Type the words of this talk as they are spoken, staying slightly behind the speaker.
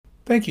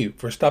Thank you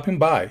for stopping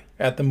by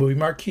at the Movie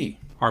Marquee.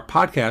 Our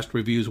podcast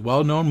reviews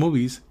well-known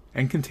movies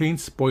and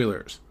contains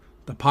spoilers.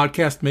 The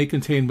podcast may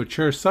contain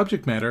mature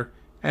subject matter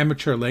and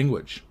mature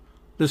language.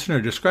 Listener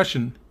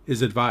discretion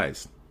is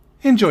advised.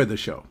 Enjoy the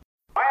show.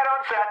 Quiet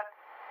on set.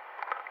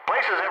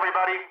 Places,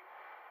 everybody.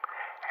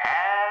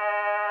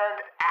 And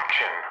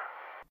action.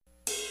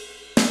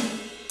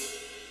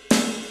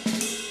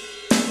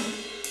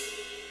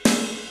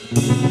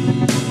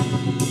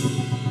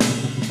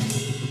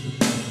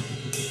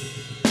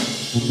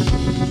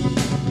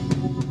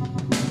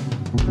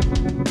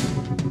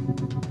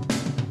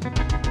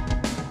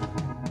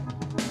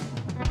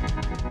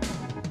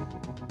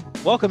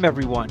 Welcome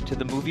everyone to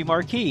the Movie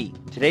Marquee.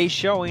 Today's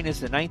showing is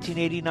the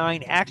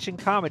 1989 action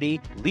comedy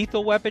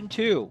Lethal Weapon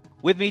 2.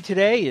 With me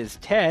today is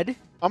Ted.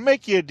 I'll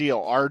make you a deal,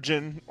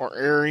 Arjun or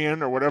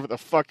Arian or whatever the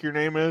fuck your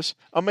name is.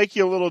 I'll make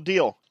you a little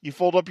deal. You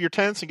fold up your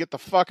tents and get the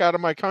fuck out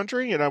of my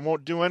country and I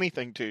won't do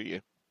anything to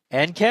you.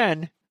 And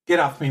Ken. Get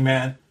off me,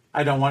 man.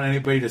 I don't want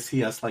anybody to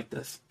see us like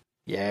this.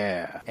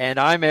 Yeah. And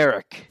I'm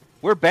Eric.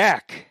 We're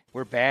back.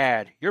 We're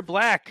bad. You're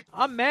black.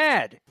 I'm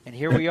mad. And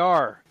here we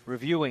are,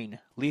 reviewing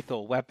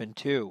Lethal Weapon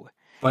 2.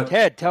 But,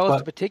 Ted, tell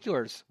us the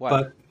particulars. What?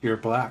 But you're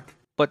black.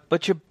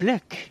 But you're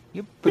black.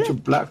 But you're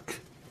black.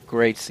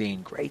 Great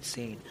scene. Great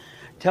scene.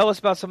 Tell us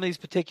about some of these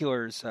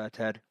particulars,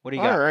 Ted. What do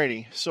you got?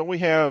 Alrighty. So we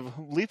have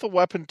Lethal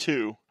Weapon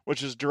 2,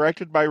 which is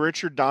directed by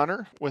Richard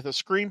Donner with a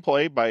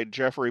screenplay by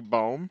Jeffrey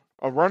Boehm,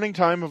 a running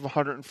time of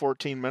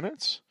 114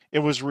 minutes. It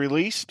was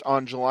released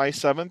on July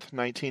 7th,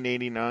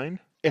 1989.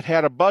 It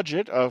had a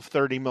budget of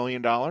 $30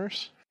 million.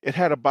 It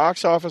had a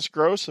box office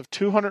gross of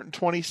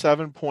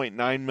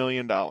 $227.9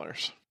 million.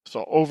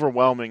 So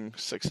overwhelming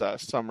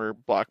success, summer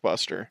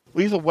blockbuster.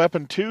 Lethal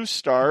Weapon 2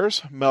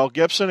 stars Mel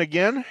Gibson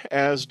again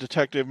as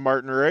Detective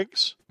Martin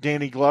Riggs,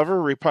 Danny Glover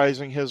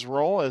reprising his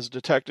role as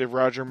Detective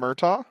Roger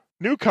Murtaugh,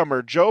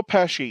 newcomer Joe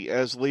Pesci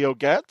as Leo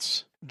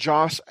Getz,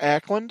 Joss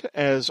Ackland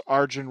as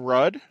Arjun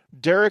Rudd,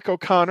 Derek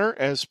O'Connor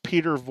as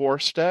Peter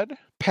Vorstead,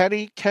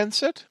 Patty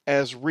Kensett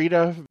as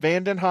Rita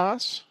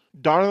Vandenhaas,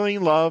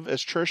 Darlene Love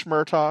as Trish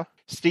Murtaugh,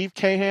 Steve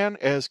Cahan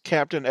as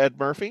Captain Ed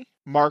Murphy,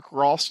 Mark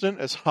Ralston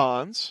as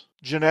Hans,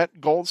 Jeanette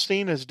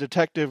Goldstein as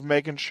Detective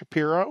Megan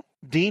Shapiro,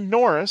 Dean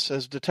Norris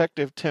as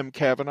Detective Tim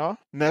Cavanaugh,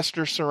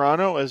 Nestor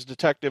Serrano as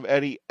Detective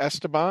Eddie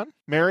Esteban,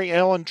 Mary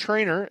Ellen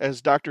Trainor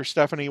as Dr.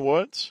 Stephanie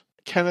Woods,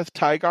 Kenneth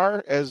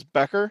Tygar as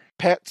Becker,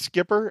 Pat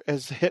Skipper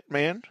as the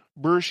Hitman,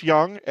 Bruce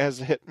Young as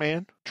the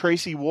Hitman,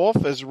 Tracy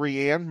Wolf as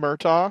Rhiann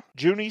Murtaugh,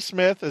 Junie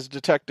Smith as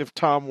Detective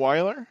Tom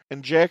Weiler,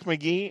 and Jack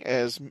McGee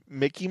as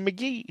Mickey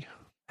McGee.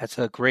 That's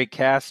a great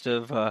cast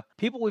of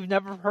people we've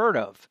never heard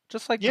of,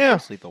 just like the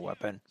first Lethal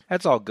Weapon.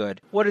 That's all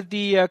good. What did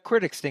the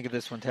critics think of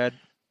this one, Ted?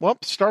 Well,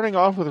 starting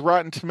off with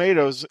Rotten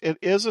Tomatoes, it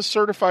is a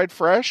certified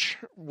fresh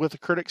with a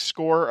critic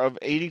score of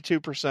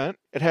 82%.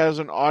 It has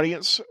an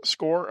audience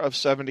score of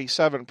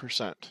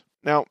 77%.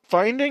 Now,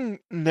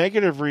 finding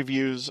negative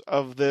reviews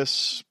of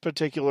this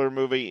particular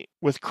movie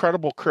with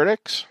credible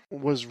critics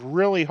was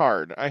really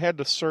hard. I had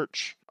to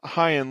search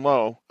high and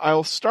low.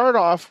 I'll start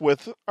off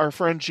with our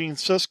friend Gene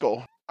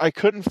Siskel. I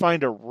couldn't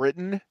find a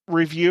written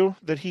review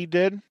that he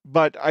did,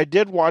 but I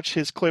did watch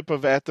his clip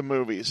of At the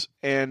Movies,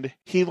 and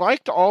he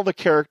liked all the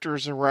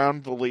characters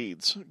around the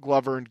leads,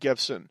 Glover and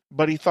Gibson,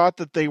 but he thought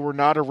that they were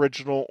not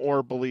original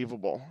or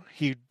believable.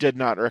 He did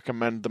not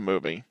recommend the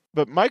movie.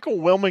 But Michael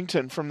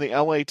Wilmington from the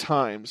LA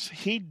Times,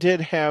 he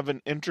did have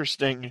an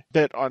interesting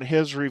bit on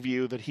his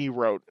review that he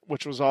wrote,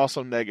 which was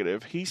also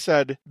negative. He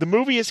said, "The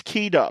movie is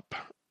keyed up,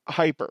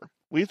 hyper.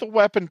 Lethal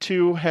Weapon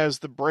 2 has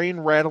the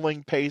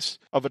brain-rattling pace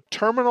of a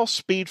terminal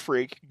speed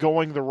freak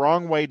going the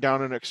wrong way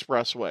down an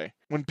expressway.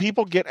 When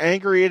people get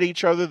angry at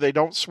each other, they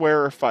don't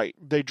swear or fight.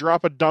 They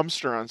drop a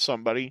dumpster on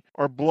somebody,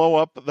 or blow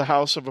up the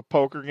house of a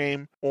poker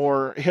game,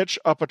 or hitch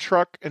up a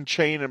truck and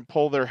chain and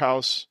pull their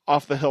house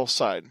off the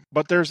hillside.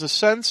 But there's a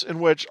sense in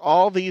which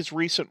all these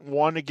recent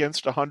 1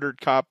 against 100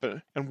 cop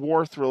and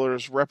war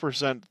thrillers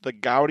represent the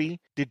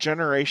gaudy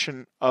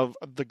degeneration of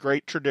the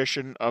great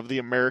tradition of the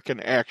American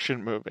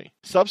action movie.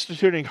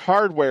 Substituting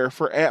hardware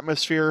for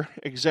atmosphere,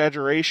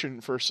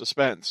 exaggeration for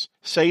suspense,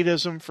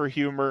 sadism for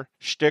humor,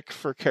 shtick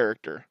for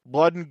character,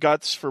 blood and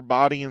guts for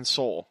body and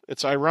soul.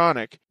 It's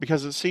ironic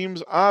because it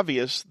seems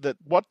obvious that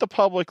what the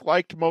public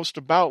liked most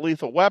about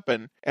Lethal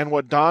Weapon and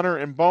what Donner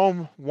and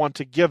Boehm want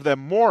to give them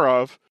more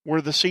of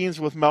were the scenes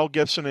with Mel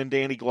Gibson and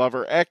Danny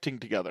Glover acting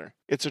together.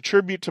 It's a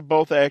tribute to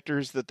both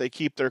actors that they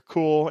keep their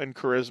cool and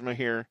charisma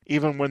here,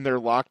 even when they're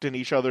locked in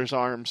each other's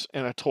arms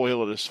and a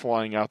toilet is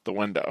flying out the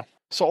window."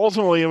 So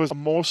ultimately, it was a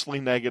mostly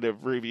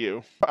negative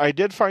review. I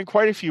did find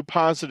quite a few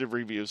positive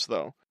reviews,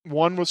 though.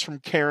 One was from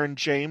Karen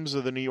James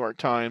of the New York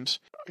Times.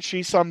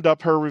 She summed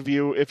up her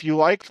review, "If you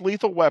liked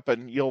Lethal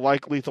Weapon, you'll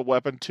like Lethal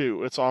Weapon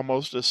 2. It's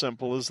almost as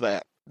simple as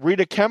that."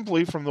 Rita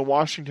Kempley from the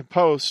Washington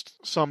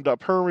Post summed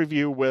up her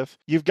review with,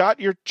 "You've got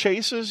your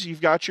chases,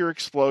 you've got your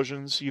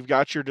explosions, you've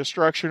got your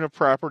destruction of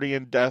property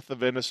and death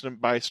of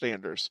innocent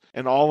bystanders,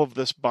 and all of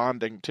this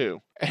bonding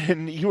too."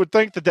 And you would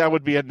think that that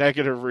would be a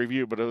negative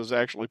review, but it was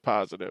actually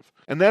positive.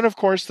 And then, of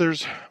course,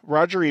 there's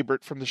Roger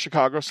Ebert from the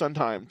Chicago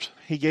Sun-Times.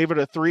 He gave it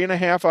a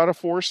 3.5 out of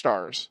 4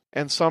 stars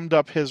and summed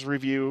up his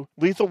review,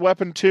 "Lethal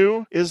Weapon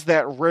 2 is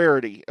that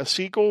rarity, a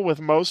sequel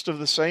with most of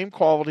the same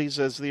qualities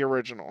as the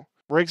original.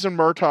 Riggs and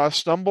Murtaugh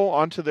stumble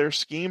onto their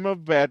scheme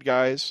of bad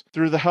guys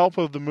through the help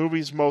of the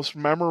movie's most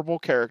memorable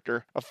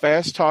character, a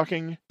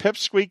fast-talking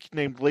pipsqueak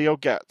named Leo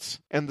Getz,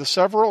 and the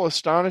several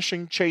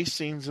astonishing chase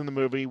scenes in the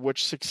movie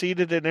which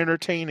succeeded in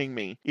entertaining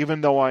me,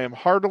 even though I am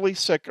heartily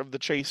sick of the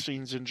chase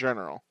scenes in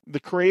general. The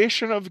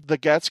creation of the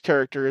Getz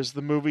character is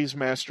the movie's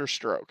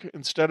masterstroke.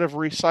 Instead of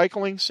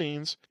recycling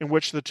scenes in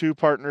which the two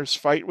partners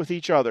fight with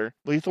each other,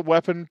 Lethal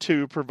Weapon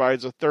 2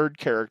 provides a third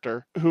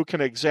character who can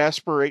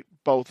exasperate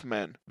both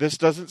men. This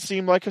doesn't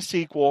seem like a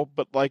sequel,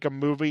 but like a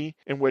movie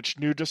in which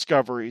new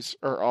discoveries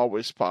are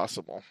always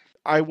possible."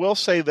 I will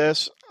say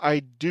this, I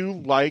do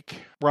like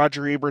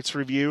Roger Ebert's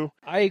review.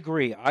 I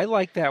agree. I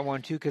like that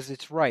one too because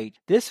it's right.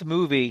 This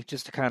movie,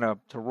 just to kind of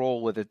to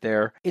roll with it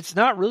there, it's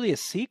not really a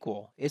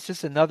sequel. It's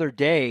just another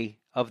day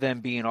of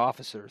them being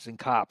officers and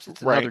cops.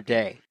 It's another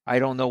day. I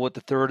don't know what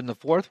the third and the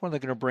fourth one they're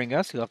going to bring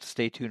us. You'll have to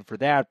stay tuned for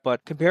that.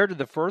 But compared to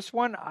the first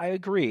one, I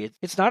agree.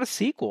 It's not a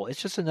sequel.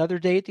 It's just another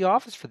day at the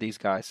office for these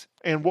guys.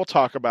 And we'll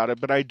talk about it,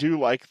 but I do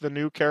like the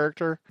new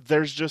character.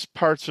 There's just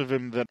parts of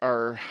him that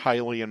are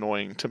highly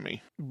annoying to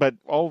me. But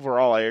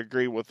overall, I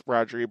agree with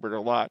Roger Ebert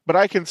a lot. But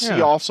I can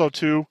see also,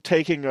 too,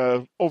 taking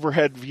a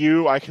overhead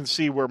view, I can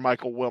see where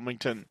Michael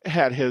Wilmington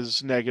had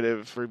his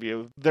negative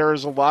review. There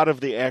is a lot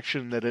of the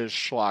action that is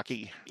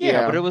schlocky.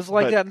 Yeah, but it was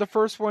like that in the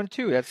first one,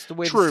 too. That's the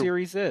way the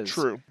series is.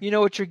 True. You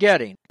know what you're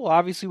getting. Well,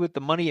 obviously, with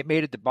the money it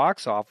made at the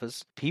box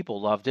office,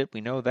 people loved it.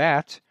 We know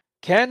that.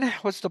 Ken,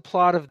 what's the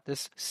plot of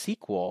this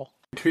sequel?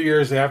 2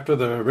 years after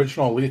the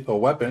original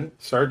Lethal Weapon,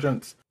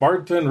 Sergeants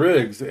Martin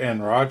Riggs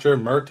and Roger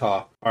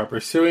Murtaugh are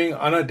pursuing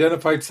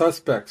unidentified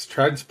suspects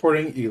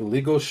transporting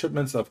illegal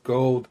shipments of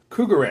gold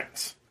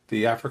cougarants.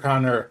 The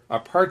Afrikaner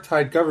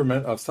apartheid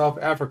government of South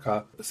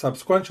Africa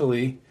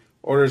subsequently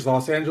orders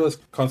Los Angeles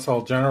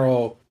Consul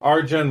General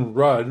Arjen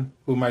Rudd,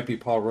 who might be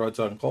Paul Rudd's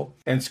uncle,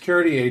 and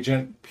security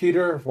agent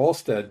Peter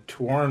Volstead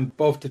to warn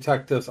both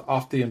detectives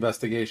off the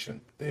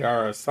investigation. They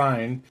are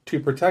assigned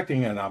to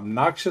protecting an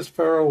obnoxious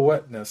federal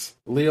witness,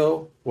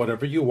 Leo,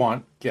 whatever you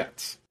want,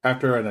 gets,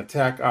 after an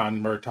attack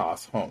on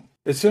Murtaugh's home.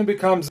 It soon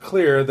becomes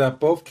clear that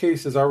both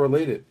cases are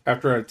related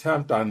after an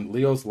attempt on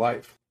Leo's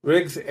life.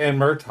 Riggs and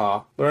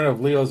Murtaugh learn of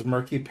Leo's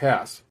murky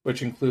past,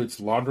 which includes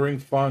laundering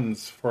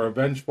funds for a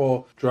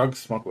vengeful drug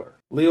smuggler.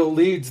 Leo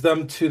leads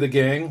them to the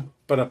gang,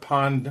 but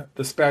upon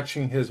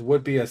dispatching his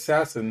would-be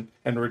assassin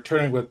and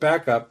returning with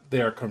backup,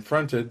 they are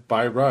confronted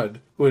by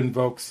Rudd, who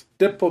invokes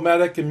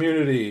diplomatic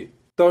immunity.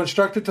 Though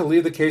instructed to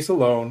leave the case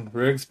alone,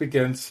 Riggs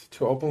begins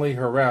to openly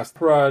harass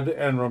Rudd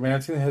and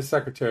romancing his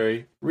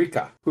secretary,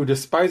 Rika, who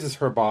despises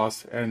her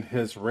boss and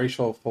his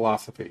racial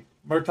philosophy.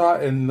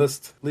 Murtaugh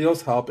enlists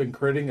Leo's help in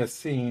creating a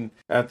scene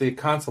at the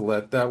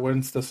consulate that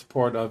wins the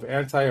support of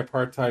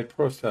anti-apartheid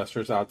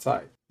protesters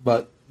outside.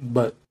 But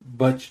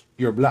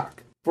you're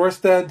black.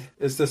 Volstead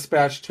is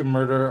dispatched to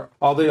murder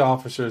all the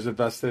officers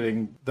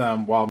investigating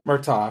them, while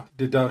Murtaugh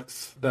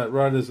deducts that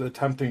Rudd is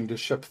attempting to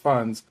ship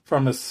funds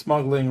from his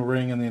smuggling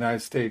ring in the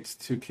United States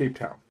to Cape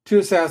Town. 2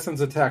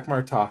 assassins attack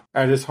Murtaugh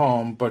at his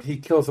home, but he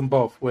kills them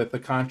both with the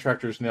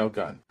contractor's nail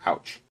gun.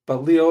 Ouch.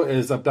 But Leo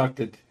is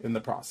abducted in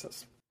the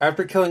process.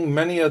 After killing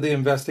many of the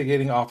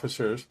investigating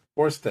officers,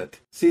 Volstead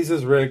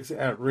seizes Riggs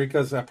at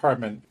Rika's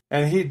apartment,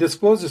 and he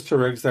discloses to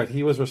Riggs that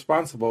he was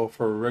responsible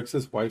for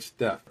Riggs' wife's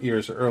death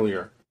years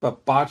earlier,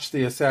 but botched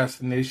the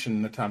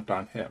assassination attempt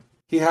on him.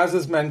 He has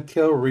his men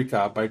kill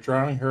Rika by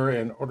drowning her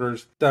and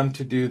orders them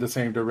to do the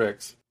same to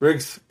Riggs.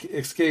 Riggs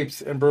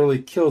escapes and brutally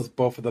kills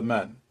both of the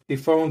men. He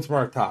phones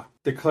Murtaugh,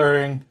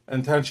 declaring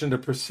intention to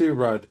pursue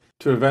Rudd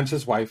to avenge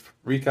his wife,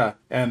 Rika,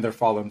 and their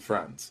fallen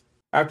friends.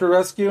 After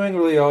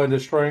rescuing Leo and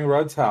destroying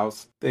Rudd's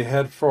house, they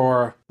head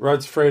for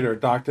Rudd's freighter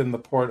docked in the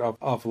port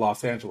of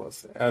Los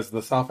Angeles as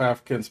the South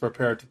Africans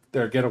prepare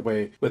their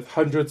getaway with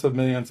hundreds of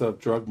millions of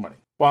drug money.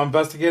 While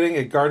investigating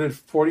a guarded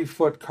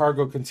 40-foot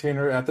cargo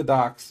container at the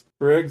docks,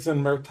 Riggs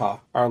and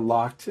Murtaugh are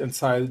locked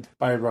inside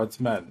by Rudd's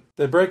men.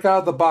 They break out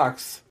of the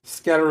box,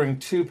 scattering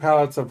 2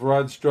 pallets of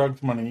Rudd's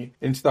drug money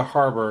into the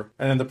harbor,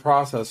 and in the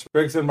process,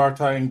 Riggs and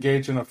Murtaugh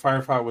engage in a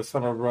firefight with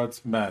some of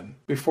Rudd's men,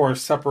 before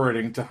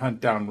separating to hunt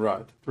down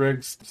Rudd.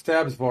 Riggs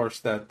stabs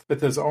Volstead with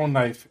his own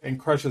knife and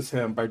crushes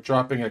him by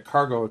dropping a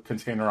cargo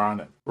container on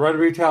him. Rudd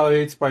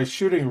retaliates by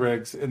shooting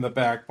Riggs in the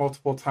back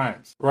multiple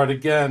times. Rudd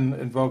again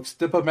invokes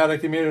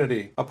diplomatic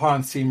immunity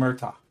upon seeing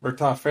Murtaugh.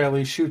 Murtaugh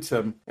fairly shoots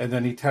him, and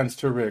then he tends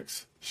to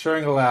Riggs,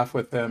 sharing a laugh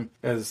with him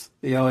as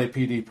the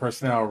LAPD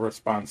personnel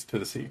responds to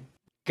the scene.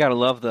 Gotta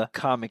love the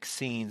comic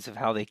scenes of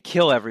how they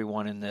kill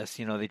everyone in this.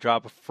 You know, they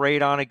drop a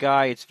freight on a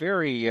guy. It's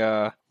very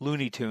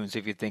Looney Tunes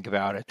if you think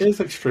about it. It is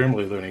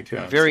extremely Looney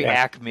Tunes. Very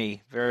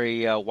Acme,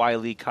 very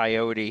Wile E.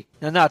 Coyote.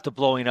 Now, not the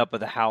blowing up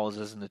of the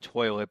houses and the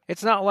toilet.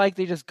 It's not like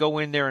they just go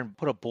in there and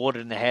put a bullet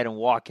in the head and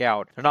walk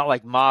out. They're not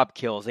like mob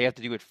kills. They have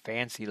to do it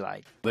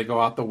fancy-like. They go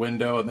out the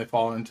window and they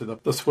fall into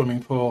the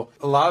swimming pool.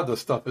 A lot of the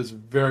stuff is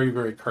very,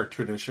 very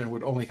cartoonish and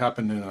would only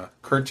happen in a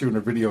cartoon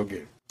or video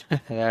game.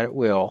 That it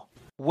will.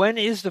 When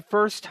is the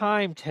first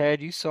time, Ted,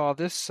 you saw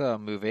this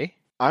movie?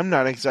 I'm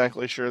not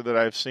exactly sure that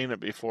I've seen it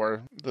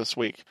before this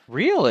week.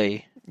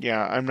 Really?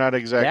 Yeah, I'm not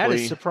exactly...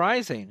 That is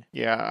surprising.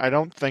 Yeah, I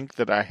don't think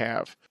that I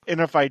have. And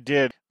if I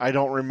did, I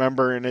don't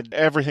remember, and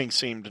everything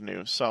seemed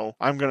new. So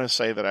I'm going to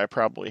say that I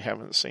probably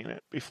haven't seen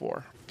it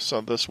before.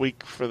 So this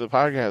week for the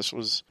podcast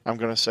was, I'm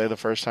going to say, the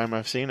first time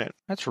I've seen it.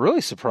 That's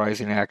really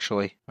surprising,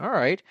 actually. All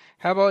right.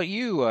 How about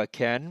you,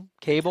 Ken?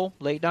 Cable,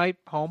 late night,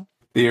 home?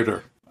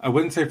 Theater. I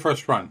wouldn't say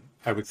first run.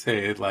 I would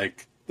say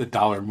like the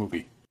dollar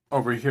movie.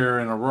 Over here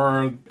in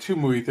Aurora, 2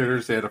 movie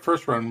theaters. They had a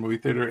first run movie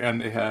theater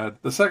and they had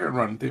the second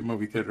run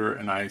movie theater,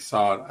 and I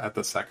saw it at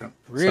the second.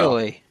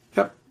 Really?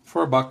 So, yep,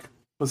 for $1. It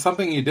was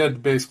something you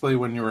did basically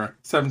when you were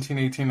 17,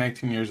 18,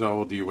 19 years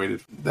old. You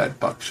waited for that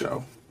buck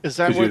show. Is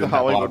that where the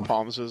Hollywood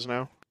Palms is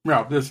now?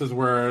 No, this is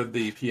where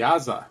the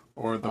Piazza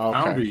or the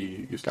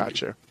Foundry used to be.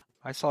 Gotcha.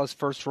 I saw his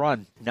first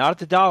run. Not at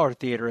the Dollar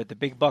Theater, at the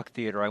Big Buck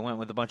Theater. I went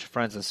with a bunch of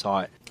friends and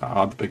saw it.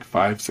 The big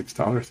 $5,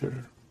 $6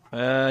 theater.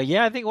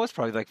 Yeah, I think it was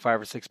probably like $5 or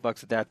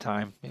 $6 at that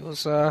time. It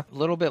was a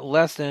little bit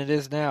less than it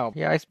is now.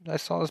 Yeah, I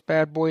saw this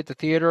bad boy at the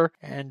theater,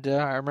 and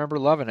I remember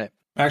loving it.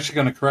 I'm actually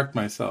going to correct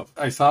myself.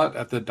 I saw it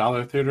at the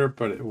Dollar Theater,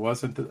 but it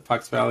wasn't the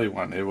Fox Valley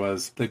one. It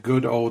was the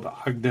good old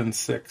Ogden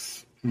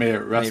 6. May it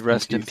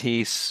rest in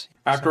peace.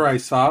 After I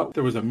saw it,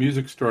 there was a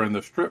music store in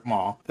the strip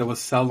mall that was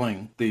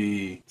selling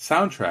the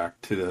soundtrack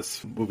to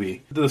this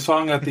movie. The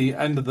song at the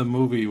end of the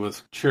movie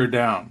was Cheer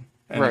Down.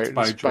 And it's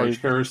by George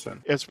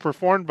Harrison. It's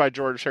performed by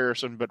George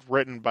Harrison, but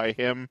written by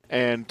him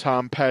and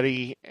Tom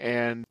Petty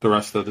and... the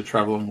rest of the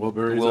Traveling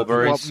Wilburys.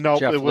 Well,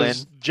 no, it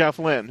was Jeff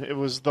Lynne. It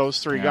was those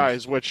 3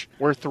 guys, which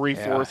were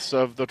 3/4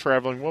 of the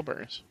Traveling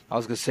Wilburys. I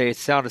was going to say, it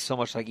sounded so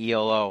much like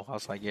ELO. I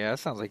was like, yeah, it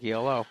sounds like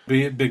ELO.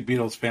 Be a big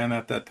Beatles fan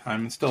at that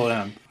time, and still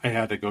am. I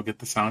had to go get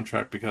the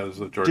soundtrack because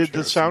of George Harrison.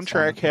 Did the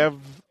soundtrack have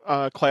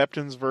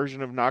Clapton's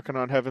version of Knocking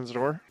on Heaven's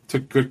Door? It's a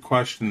good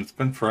question. It's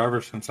been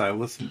forever since I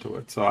listened to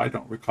it, so I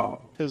don't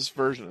recall. His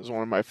version is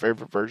one of my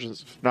favorite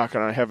versions of Knocking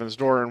on Heaven's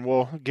Door, and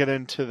we'll get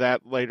into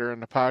that later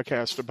in the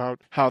podcast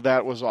about how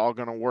that was all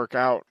going to work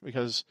out,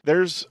 because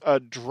there's a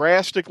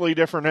drastically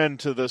different end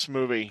to this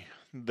movie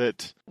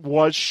that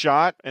was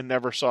shot and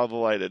never saw the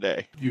light of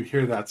day. You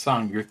hear that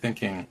song, you're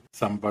thinking,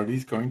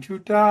 somebody's going to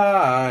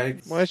die.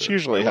 Well, that's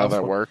usually how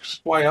that works.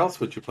 Why else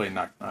would you play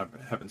Knock on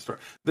Heaven's Door?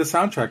 The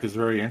soundtrack is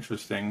very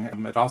interesting.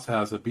 It also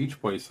has a Beach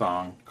Boys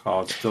song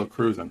called Still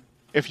Cruising.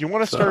 If you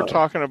want to start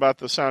talking about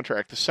the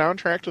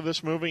soundtrack to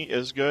this movie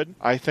is good.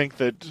 I think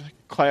that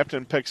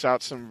Clapton picks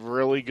out some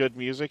really good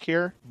music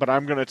here, but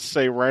I'm going to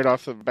say right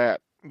off the bat,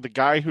 the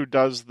guy who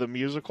does the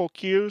musical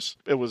cues,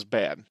 it was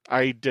bad.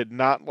 I did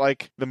not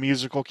like the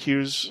musical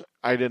cues.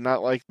 I did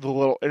not like the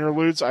little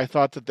interludes. I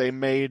thought that they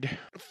made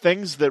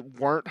things that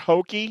weren't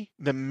hokey,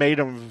 that made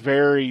them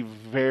very,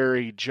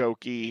 very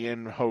jokey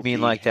and hokey. You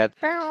mean like that?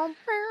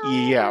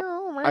 Yeah.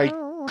 I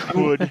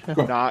could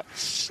not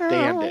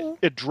stand it.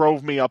 It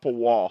drove me up a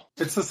wall.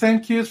 It's the same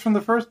cues from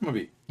the first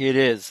movie. It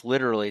is,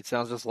 literally. It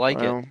sounds just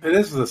like it. It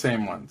is the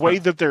same one. The way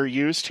that they're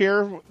used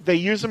here, they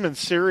use them in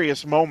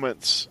serious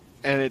moments,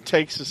 and it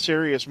takes a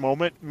serious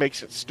moment,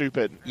 makes it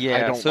stupid. Yeah, I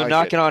don't so like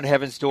Knocking it. on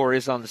Heaven's Door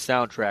is on the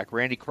soundtrack.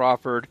 Randy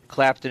Crawford,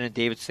 Clapton, and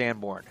David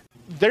Sanborn.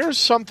 There's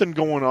something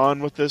going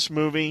on with this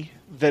movie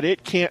that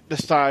it can't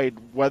decide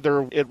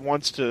whether it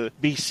wants to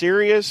be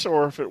serious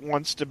or if it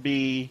wants to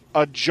be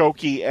a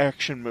jokey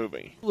action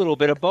movie. A little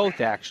bit of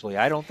both, actually.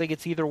 I don't think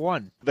it's either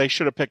one. They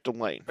should have picked a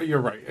lane.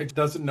 You're right. It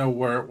doesn't know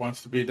where it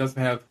wants to be. It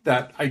doesn't have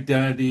that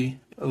identity.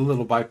 A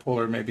little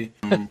bipolar, maybe.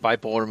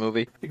 Bipolar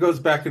movie. It goes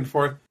back and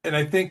forth. And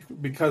I think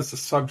because the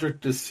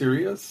subject is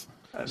serious,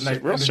 and I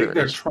think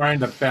they're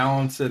trying to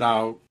balance it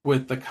out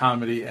with the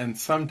comedy, and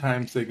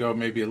sometimes they go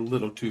maybe a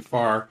little too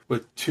far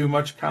with too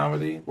much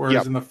comedy.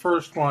 Whereas in the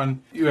first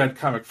one, you had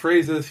comic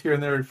phrases here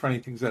and there, funny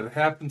things that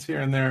happens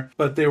here and there,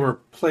 but they were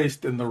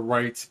placed in the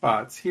right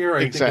spots. Here,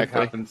 I think it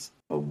happens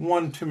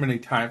one too many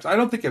times. I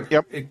don't think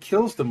it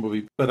kills the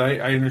movie, but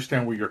I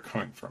understand where you're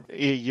coming from.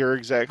 You're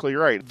exactly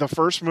right. The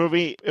first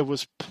movie, it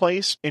was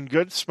placed in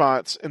good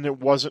spots, and there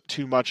wasn't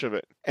too much of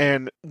it.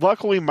 And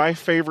luckily, my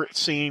favorite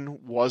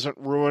scene wasn't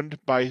ruined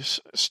by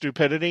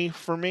stupidity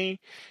for me,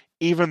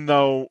 even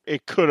though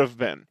it could have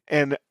been.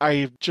 And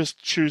I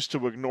just choose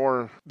to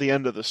ignore the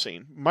end of the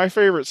scene. My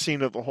favorite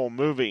scene of the whole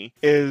movie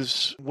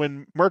is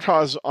when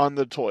Murtaugh's on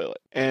the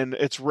toilet. and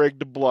it's rigged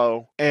to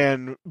blow,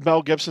 and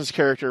Mel Gibson's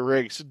character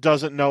Riggs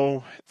doesn't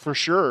know for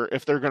sure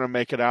if they're going to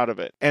make it out of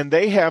it. And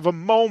they have a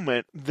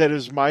moment that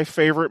is my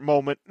favorite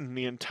moment in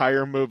the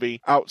entire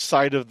movie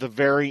outside of the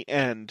very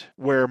end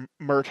where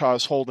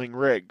Murtaugh's holding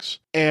Riggs.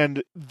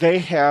 And they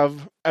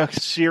have a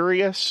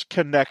serious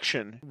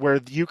connection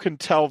where you can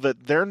tell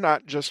that they're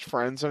not just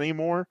friends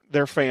anymore,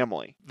 they're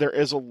family. There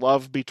is a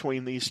love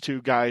between these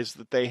two guys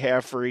that they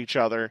have for each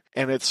other,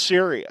 and it's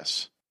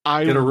serious.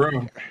 Get a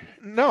room.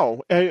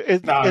 No,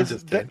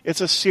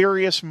 it's a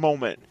serious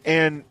moment.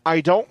 And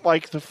I don't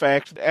like the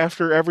fact that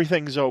after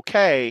everything's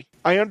okay,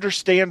 I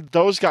understand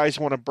those guys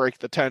want to break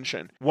the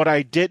tension. What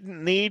I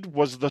didn't need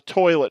was the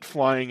toilet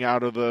flying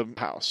out of the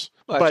house.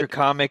 Well, that's your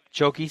comic,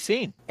 jokey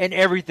scene. And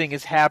everything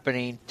is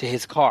happening to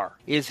his car.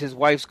 His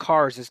wife's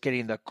car is just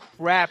getting the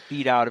crap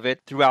beat out of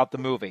it throughout the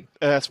movie.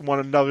 That's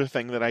another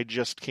thing that I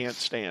just can't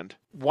stand.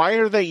 Why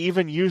are they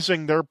even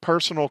using their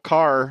personal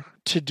car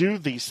to do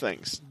these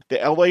things? The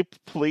LA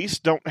police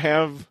don't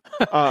have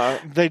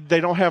they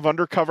don't have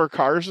undercover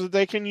cars that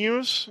they can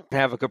use.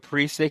 Have a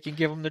Caprice they can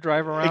give them to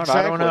drive around.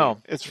 Exactly. I don't know.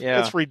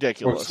 It's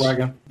ridiculous.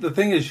 Volkswagen. The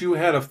thing is, you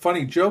had a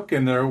funny joke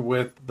in there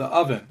with the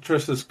oven.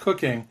 Trista's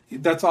cooking.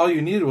 That's all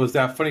you needed was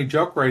that funny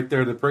joke right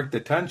there to break the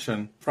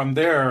tension. From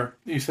there,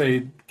 you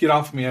say, "Get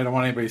off of me! I don't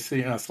want anybody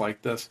seeing us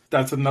like this."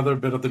 That's another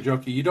bit of the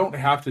joke. You don't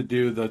have to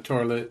do the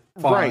toilet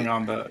falling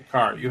on the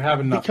car. You have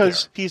enough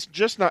because there. He's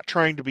just not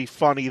trying to be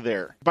funny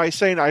there by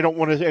saying, "I don't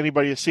want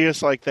anybody to see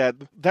us like that."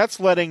 That's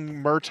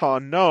letting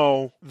Murtaugh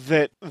know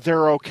that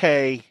they're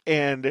okay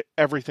and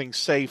everything's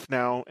safe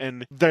now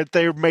and that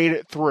they made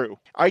it through.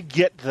 I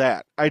get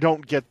that. I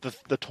don't get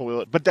the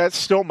toilet, but that's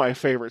still my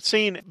favorite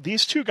scene.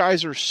 These two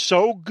guys are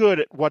so good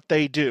at what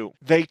they do.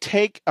 They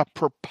take a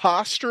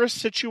preposterous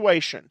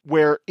situation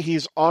where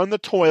he's on the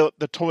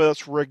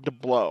toilet's rigged to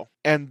blow.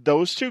 And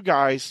those two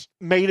guys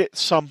made it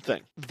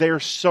something. They're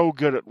so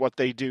good at what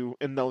they do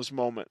in those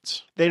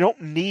moments. They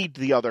don't need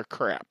the other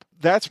crap.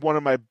 That's one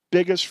of my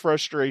biggest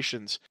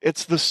frustrations.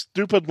 It's the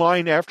stupid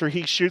line after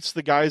he shoots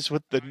the guys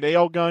with the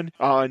nail gun,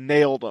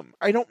 nailed them.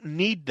 I don't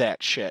need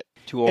that shit.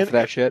 Too old for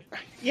that shit?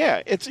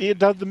 Yeah,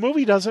 the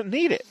movie doesn't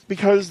need it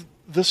because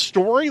the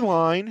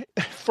storyline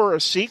for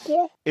a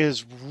sequel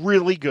is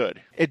really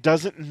good. It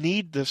doesn't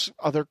need this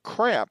other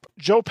crap.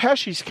 Joe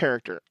Pesci's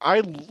character, I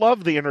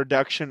love the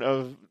introduction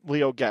of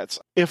Leo Getz.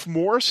 If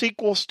more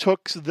sequels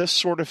took this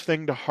sort of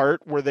thing to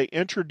heart, where they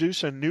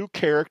introduce a new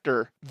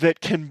character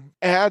that can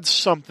add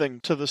something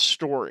to the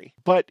story,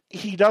 but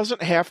he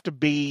doesn't have to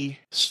be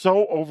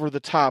so over the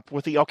top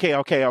with the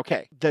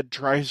okay. That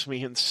drives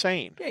me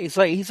insane.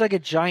 Yeah, he's like a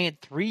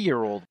giant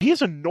 3-year-old.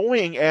 He's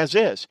annoying as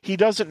is. He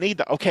doesn't need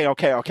the okay.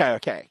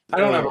 I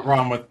don't have a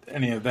problem with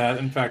any of that.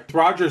 In fact,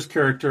 Roger's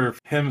character,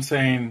 him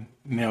saying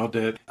nailed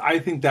it, I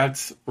think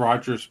that's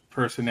Roger's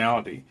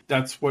personality.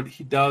 That's what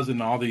he does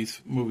in all these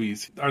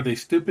movies. Are they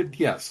stupid?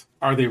 Yes.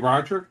 Are they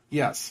Roger?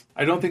 Yes.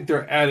 I don't think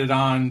they're added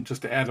on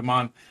just to add them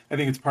on. I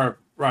think it's part of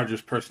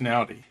Roger's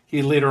personality.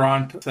 He later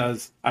on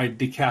says, "I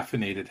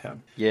decaffeinated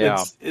him."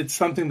 Yeah. It's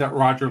something that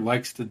Roger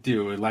likes to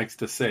do. He likes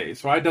to say.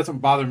 So it doesn't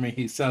bother me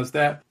he says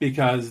that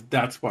because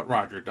that's what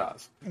Roger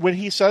does. When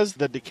he says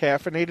the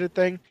decaffeinated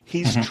thing,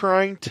 he's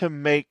trying to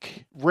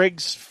make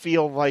Riggs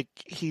feel like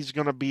he's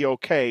going to be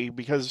okay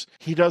because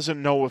he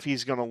doesn't know if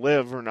he's going to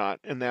live or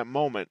not in that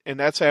moment. And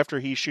that's after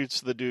he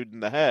shoots the dude in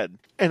the head.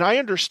 And I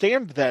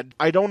understand that.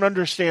 I don't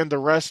understand the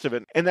rest of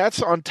it. And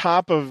that's on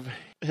top of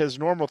his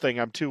normal thing,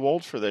 "I'm too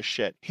old for this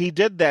shit." He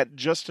did that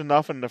just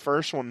enough in the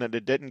first one that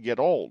it didn't get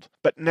old.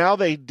 But now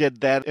they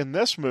did that in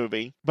this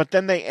movie, but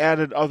then they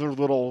added other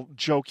little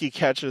jokey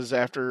catches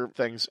after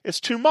things. It's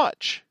too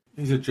much.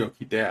 He's a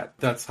jokey dad.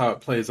 That's how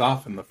it plays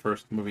off in the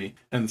first movie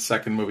and the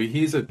second movie.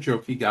 He's a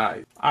jokey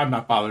guy. I'm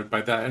not bothered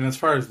by that. And as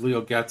far as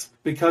Leo Getz,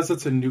 because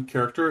it's a new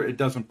character, it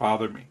doesn't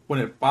bother me. When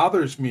it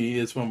bothers me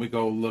is when we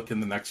go look in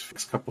the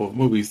next couple of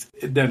movies.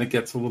 Then it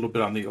gets a little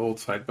bit on the old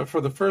side. But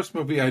for the first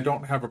movie, I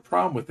don't have a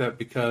problem with that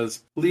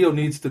because Leo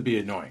needs to be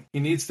annoying. He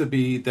needs to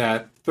be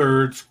that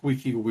third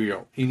squeaky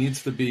wheel. He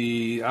needs to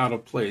be out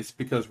of place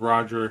because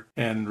Roger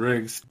and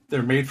Riggs,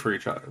 they're made for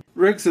each other.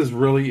 Riggs is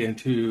really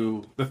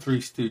into the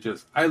Three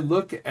Stooges. I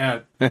look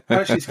at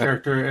Pesci's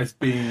character as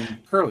being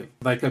Curly,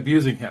 like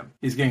abusing him.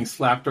 He's getting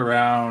slapped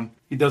around.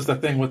 He does the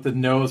thing with the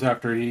nose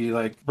after he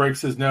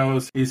breaks his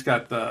nose. He's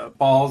got the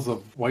balls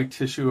of white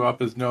tissue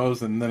up his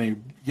nose, and then he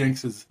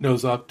yanks his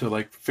nose up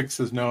to fix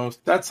his nose.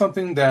 That's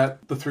something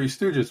that the Three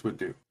Stooges would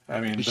do. I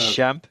mean,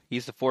 Shemp,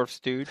 he's the fourth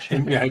stooge.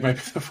 Yeah, he might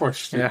be the fourth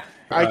stooge. Yeah.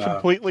 I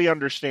completely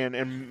understand,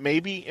 and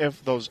maybe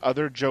if those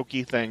other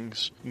jokey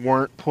things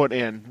weren't put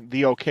in,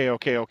 the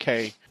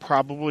okay,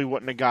 probably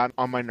wouldn't have gotten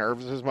on my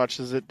nerves as much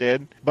as it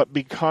did. But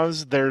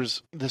because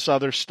there's this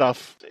other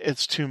stuff,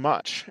 it's too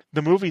much.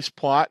 The movie's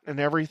plot and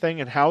everything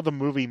and how the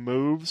movie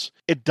moves,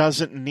 it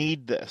doesn't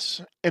need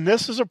this. And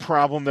this is a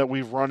problem that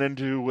we've run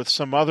into with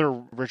some other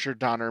Richard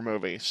Donner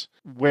movies,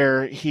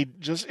 where he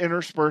just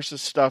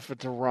intersperses stuff at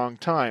the wrong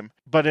time.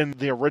 But in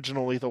the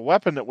original Lethal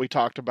Weapon that we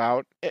talked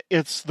about,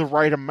 it's the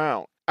right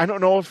amount. I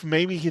don't know if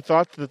maybe he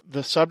thought that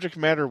the subject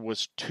matter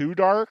was too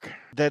dark,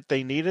 that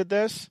they needed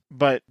this,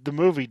 but the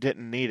movie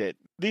didn't need it.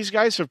 These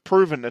guys have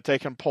proven that they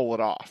can pull it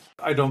off.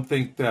 I don't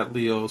think that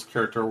Leo's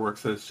character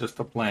works as just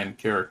a bland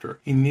character.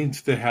 He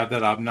needs to have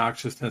that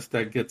obnoxiousness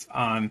that gets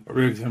on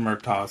Riggs and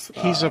Murtaugh's.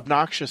 He's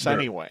obnoxious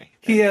anyway.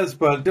 He is,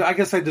 but I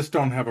guess I just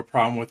don't have a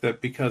problem with it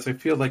because I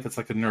feel like it's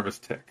like a nervous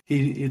tick.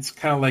 It's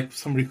kind of like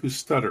somebody who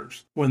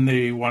stutters when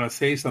they want to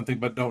say something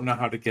but don't know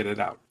how to get it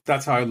out.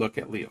 That's how I look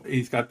at Leo.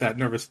 He's got that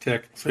nervous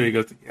tick, so he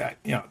goes,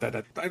 yeah,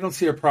 that I don't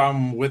see a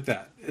problem with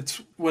that.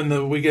 It's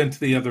when we get into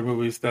the other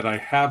movies that I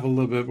have a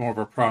little bit more of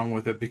a problem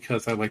with it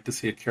because I like to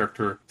see a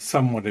character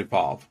somewhat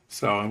evolve.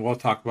 So, and we'll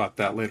talk about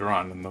that later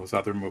on in those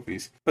other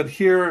movies. But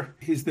here,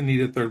 he's the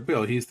needed third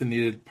wheel. He's the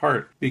needed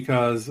part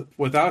because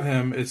without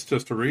him, it's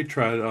just a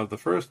retread of the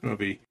first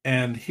movie.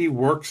 And he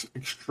works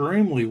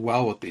extremely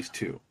well with these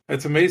two.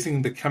 It's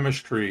amazing the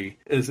chemistry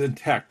is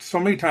intact. So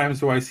many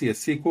times do I see a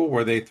sequel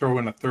where they throw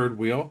in a third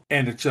wheel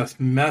and it just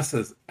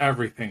messes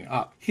everything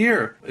up.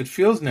 Here, it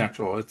feels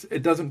natural.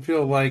 It doesn't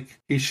feel like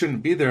he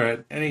shouldn't be there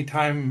at any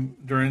time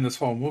during this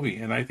whole movie.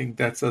 And I think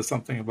that says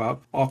something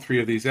about all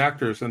three of these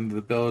actors and the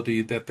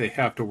ability that they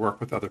have to work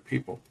with other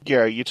people.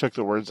 Yeah, you took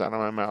the words out of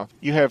my mouth.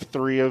 You have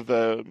three of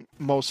the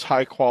most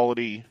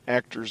high-quality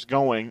actors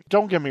going.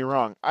 Don't get me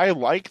wrong. I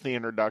like the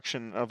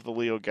introduction of the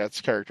Leo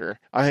Getz character.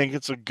 I think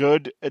it's a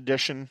good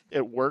addition.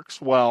 It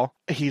works well.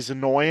 He's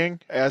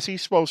annoying, as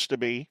he's supposed to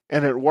be,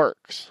 and it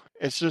works.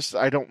 It's just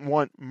I don't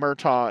want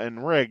Murtaugh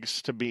and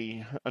Riggs to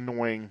be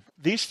annoying.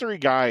 These three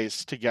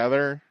guys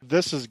together,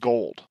 this is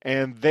gold.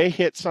 And they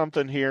hit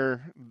something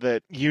here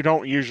that you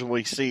don't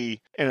usually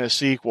see in a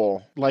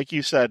sequel. Like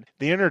you said,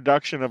 the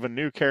introduction of a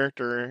new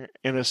character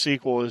in a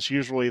sequel is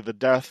usually the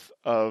death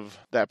of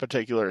that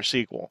particular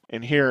sequel.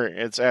 And here,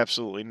 it's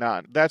absolutely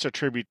not. That's a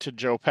tribute to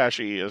Joe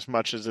Pesci as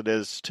much as it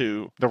is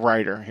to the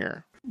writer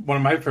here. One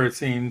of my favorite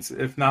scenes,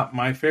 if not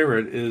my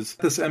favorite, is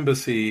this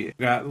embassy.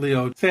 Got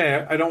Leo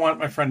say, I don't want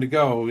my friend to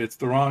go. It's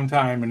the wrong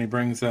time. And he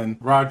brings in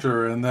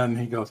Roger, and then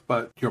he goes,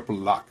 but you're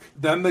black.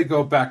 Then they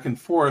go back and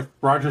forth.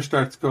 Roger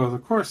starts to go,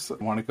 of course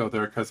I want to go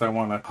there because I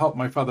want to help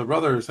my fellow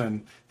brothers.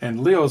 And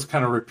Leo's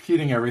kind of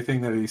repeating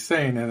everything that he's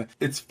saying. And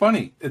it's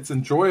funny. It's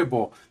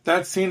enjoyable.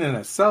 That scene in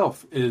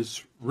itself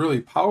is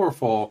really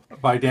powerful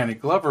by Danny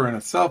Glover in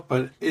itself,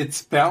 but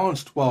it's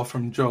balanced well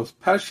from Joe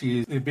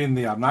Pesci being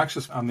the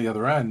obnoxious on the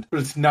other end. But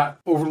it's not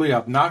overly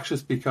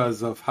obnoxious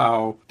because of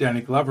how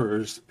Danny Glover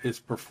is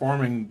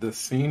performing this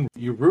scene.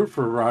 You root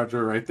for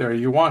Roger right there.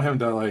 You want him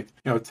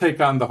to take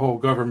on the whole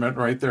government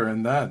right there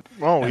and then.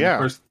 Oh,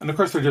 yeah. Of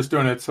course they're just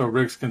doing it so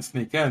Riggs can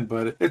sneak in,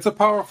 but it's a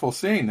powerful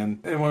scene.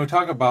 And when we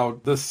talk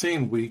about this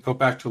scene, we go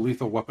back to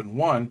Lethal Weapon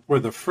 1, where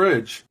the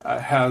fridge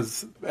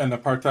has an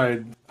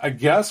apartheid. I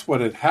guess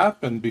what had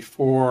happened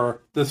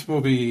before this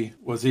movie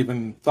was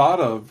even thought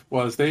of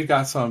was they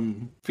got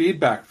some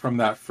feedback from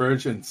that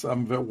fridge, and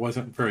some of it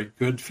wasn't very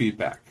good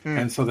feedback.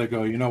 And so they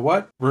go, you know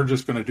what? We're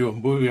just going to do a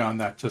movie on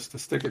that just to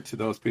stick it to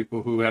those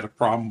people who had a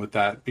problem with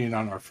that being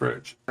on our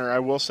fridge. I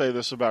will say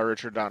this about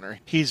Richard Donner.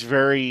 He's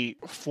very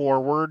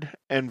forward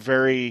and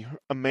very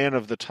a man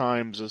of the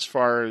times as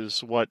far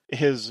as what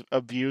his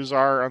views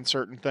are on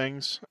certain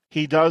things.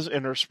 He does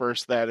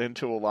intersperse that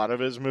into a lot of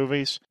his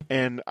movies,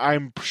 and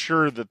I'm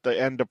sure that the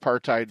end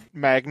apartheid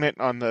magnet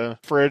on the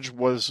fridge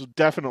was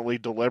definitely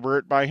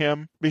deliberate by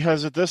him,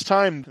 because at this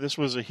time, this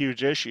was a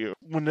huge issue.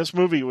 When this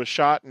movie was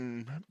shot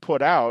and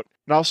put out,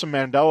 Nelson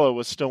Mandela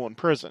was still in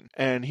prison,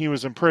 and he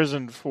was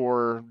imprisoned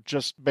for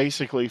just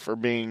basically for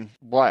being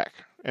black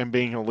and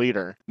being a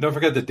leader. Don't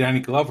forget that Danny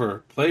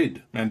Glover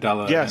played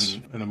Mandela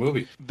in a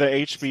movie. The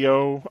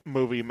HBO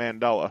movie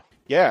Mandela.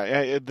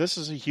 Yeah, this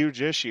is a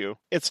huge issue.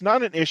 It's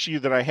not an issue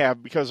that I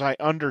have because I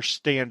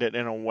understand it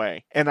in a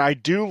way. And I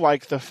do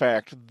like the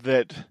fact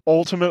that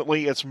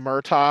ultimately it's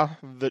Murtaugh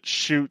that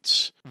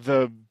shoots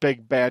the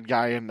big bad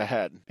guy in the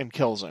head and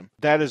kills him.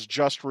 That is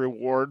just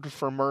reward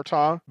for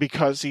Murtaugh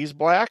because he's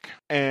black.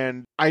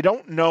 And I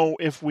don't know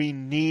if we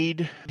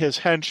need his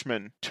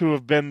henchman to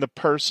have been the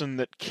person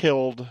that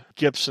killed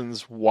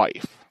Gibson's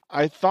wife.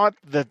 I thought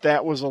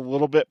that was a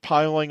little bit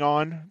piling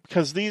on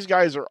because these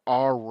guys are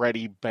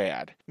already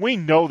bad. We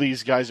know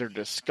these guys are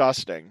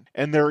disgusting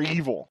and they're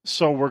evil.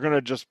 So we're going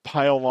to just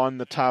pile on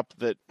the top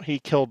that he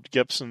killed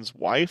Gibson's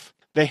wife.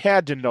 They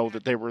had to know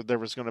that there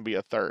was going to be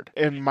a third.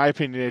 In my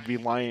opinion, they'd be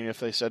lying if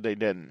they said they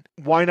didn't.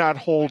 Why not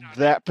hold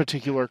that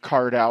particular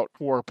card out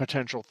for a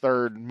potential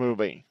third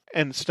movie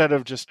instead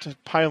of just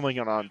piling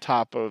it on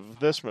top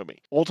of this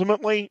movie?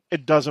 Ultimately,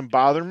 it doesn't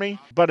bother me,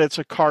 but it's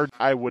a card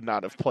I would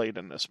not have played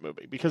in this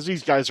movie because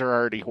these guys are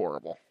already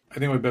horrible. I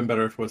think it would have been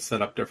better if it was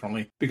set up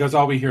differently, because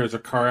all we hear is a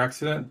car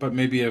accident, but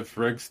maybe if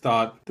Riggs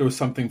thought there was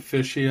something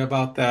fishy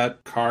about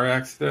that car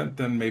accident,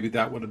 then maybe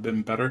that would have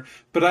been better.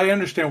 But I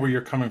understand where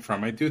you're coming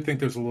from. I do think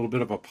there's a little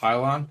bit of a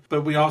pylon,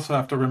 but we also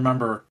have to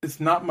remember it's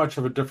not much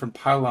of a different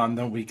pylon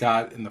than we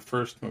got in the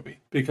first movie,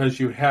 because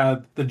you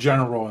had the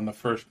general in the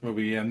first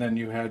movie, and then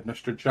you had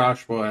Mr.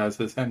 Joshua as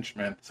his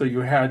henchman. So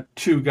you had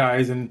two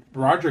guys, and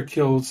Roger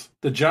kills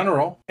the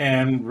general,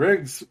 and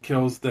Riggs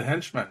kills the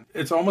henchman.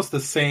 It's almost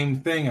the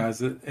same thing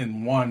as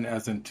in 1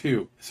 as in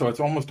 2. So it's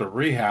almost a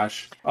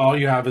rehash. All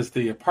you have is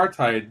the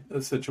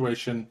apartheid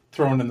situation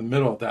thrown in the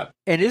middle of that.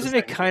 And isn't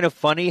it kind of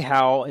funny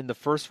how in the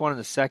first one and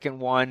the second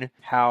one,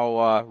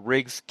 how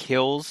Riggs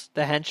kills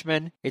the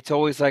henchman? It's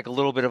always like a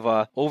little bit of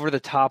a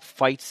over-the-top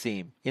fight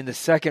scene. In the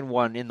second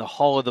one, in the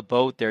hull of the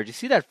boat there, do you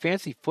see that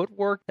fancy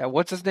footwork that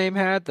what's-his-name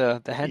had,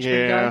 the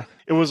henchman guy?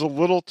 It was a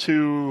little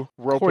too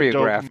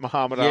rope-a-dope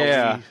Muhammad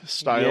Ali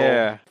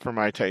style for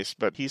my taste,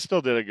 but he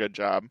still did a good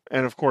job.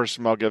 And of course,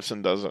 Mel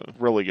Gibson does a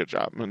really good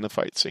job in the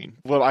fight scene.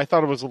 Well, I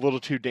thought it was a little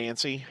too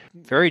dancey.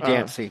 Very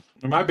dancey.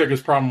 My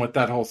biggest problem with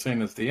that whole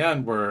scene is the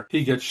end where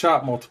he gets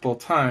shot multiple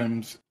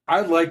times.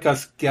 I like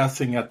us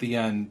guessing at the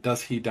end,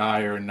 does he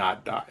die or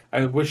not die?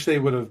 I wish they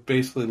would have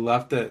basically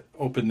left it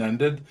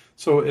open-ended.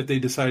 So if they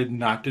decided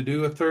not to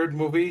do a third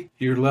movie,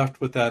 you're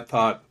left with that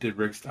thought, did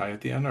Riggs die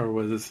at the end or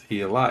was he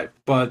alive?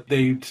 But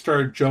they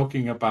started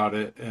joking about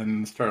it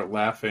and started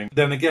laughing.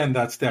 Then again,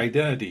 that's the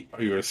identity.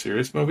 Are you a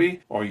serious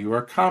movie? Or are you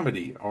a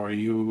comedy? Or are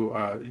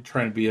you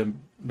trying to be a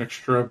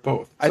mixture of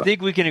both? I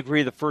think we can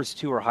agree the first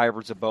two are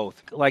hybrids of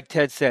both. Like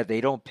Ted said,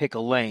 they don't pick a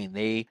lane.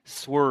 They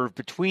swerve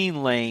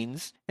between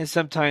lanes, and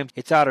sometimes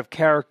it's out of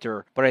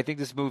character. But I think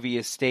this movie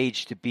is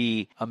staged to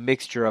be a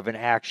mixture of an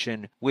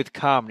action with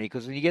comedy,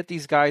 because when you get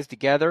these guys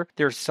together,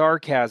 there's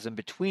sarcasm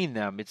between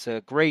them. It's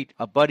a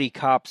buddy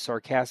cop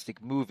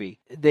sarcastic movie.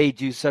 They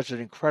do such an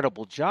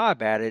incredible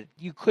job at it.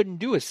 You couldn't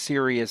do a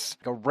serious,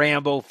 like a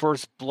Rambo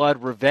First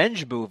Blood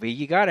revenge movie.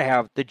 You got to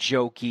have the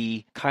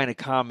jokey kind of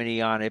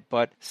comedy on it,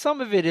 but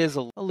some of it is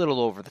a little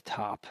over the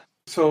top.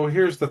 So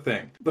here's the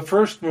thing. The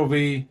first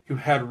movie, you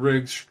had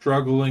Riggs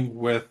struggling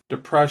with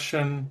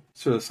depression,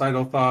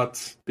 suicidal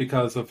thoughts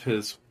because of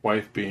his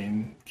wife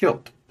being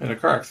killed in a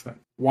car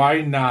accident.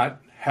 Why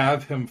not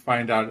have him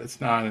find out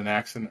it's not an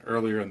accident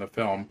earlier in the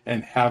film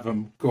and have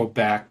him go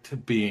back to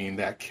being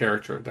that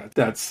character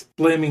that's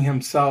blaming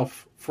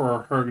himself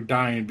for her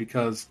dying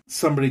because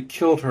somebody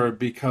killed her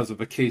because of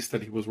a case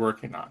that he was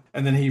working on.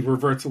 And then he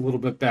reverts a little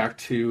bit back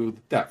to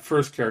that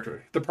first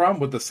character. The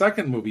problem with the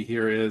second movie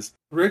here is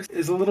Riggs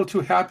is a little too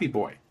happy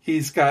boy.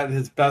 He's got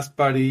his best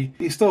buddy.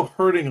 He's still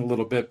hurting a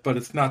little bit, but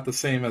it's not the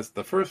same as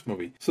the first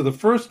movie. So the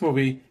first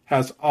movie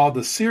has all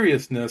the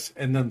seriousness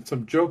and then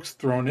some jokes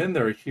thrown in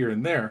there here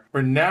and there,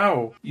 where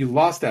now you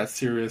lost that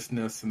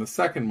seriousness in the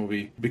second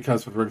movie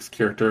because of Riggs'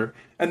 character.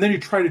 And then you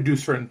try to do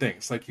certain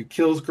things, like you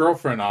kill his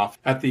girlfriend off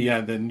at the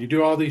end, and you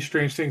do all these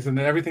strange things, and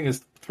then everything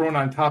is thrown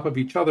on top of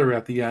each other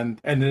at the end,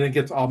 and then it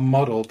gets all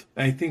muddled.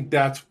 And I think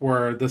that's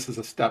where this is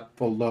a step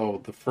below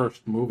the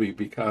first movie,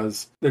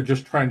 because they're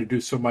just trying to do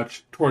so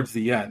much towards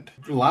the end.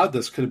 A lot of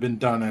this could have been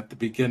done at the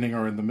beginning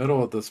or in the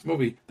middle of this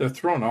movie. They're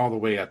thrown all the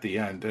way at the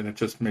end, and it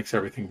just makes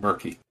everything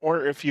murky.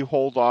 Or if you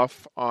hold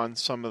off on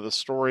some of the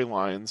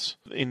storylines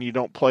and you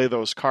don't play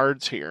those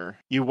cards here,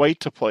 you wait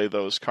to play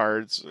those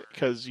cards,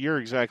 because you're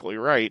exactly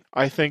right.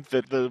 I think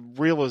that the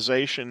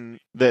realization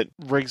that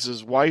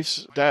Riggs'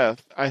 wife's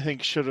death, I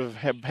think, should have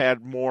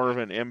had more of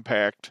an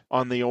impact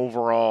on the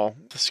overall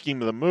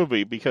scheme of the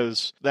movie,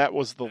 because that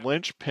was the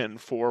linchpin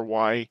for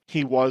why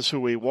he was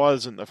who he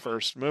was in the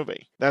first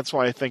movie. That's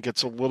why I think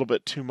it's a little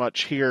bit too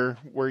much here,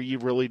 where you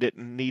really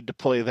didn't need to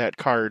play that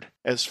card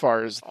as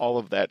far as all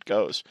of that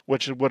goes,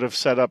 which would have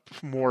set up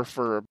more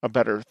for a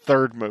better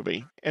third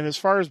movie. And as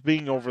far as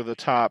being over the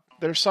top,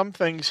 there's some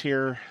things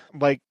here,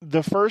 like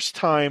the first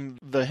time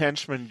the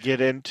henchmen get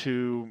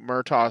into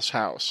Murtaugh's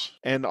house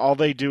and all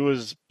they do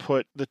is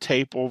put the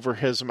tape over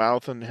his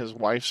mouth and his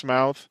wife's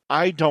mouth.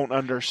 I don't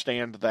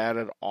understand that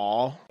at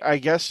all. I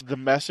guess the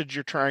message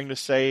you're trying to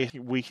say,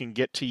 we can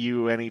get to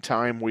you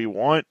anytime we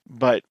want,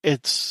 but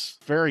it's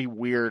very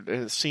weird.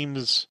 It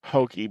seems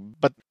hokey.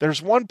 But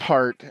there's one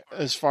part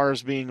as far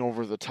as being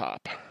over the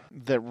top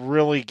that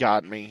really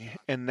got me,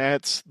 and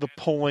that's the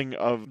pulling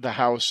of the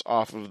house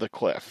off of the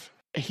cliff.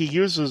 He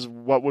uses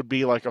what would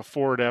be like a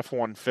Ford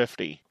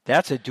F-150.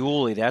 That's a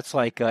dually. That's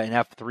like an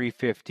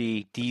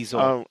F-350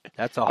 diesel.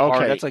 That's a hard.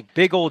 Okay. That's like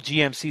big old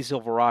GMC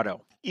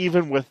Silverado.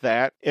 Even with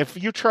that,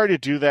 if you try to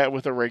do that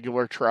with a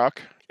regular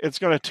truck, it's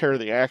going to tear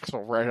the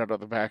axle right out of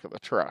the back of the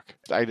truck.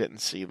 I didn't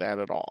see that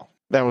at all.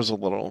 That was a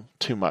little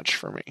too much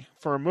for me.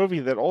 For a movie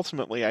that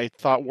ultimately I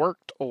thought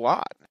worked a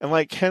lot. And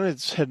like Ken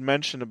had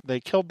mentioned, they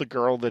killed the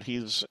girl that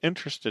he's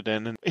interested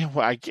in. And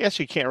well, I guess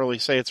you can't really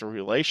say it's a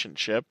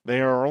relationship. They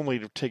are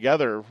only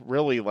together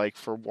really like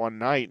for one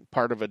night,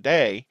 part of a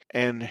day.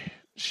 And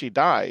she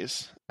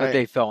dies. But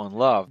they fell in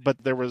love.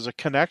 But there was a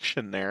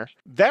connection there.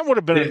 That would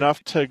have been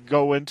enough to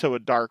go into a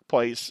dark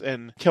place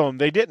and kill him.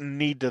 They didn't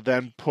need to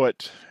then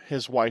put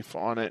his wife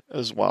on it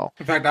as well.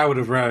 In fact, I would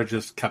have rather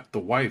just kept the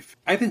wife.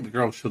 I think the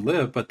girl should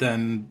live, but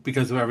then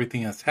because of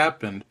everything that's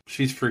happened,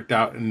 she's freaked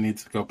out and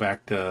needs to go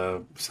back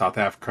to South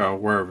Africa or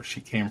wherever she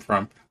came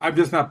from. I'm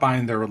just not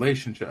buying their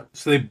relationship.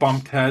 So they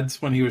bumped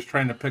heads when he was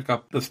trying to pick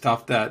up the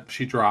stuff that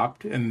she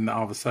dropped, and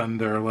all of a sudden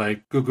they're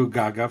like goo goo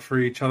gaga for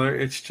each other.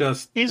 It's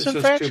just he's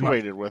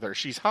infatuated with her.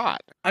 She's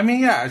hot. I mean,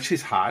 yeah,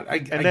 she's hot.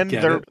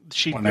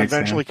 She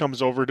eventually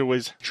comes over to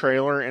his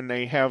trailer, and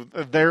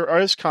there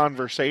is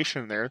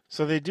conversation there.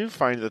 So they do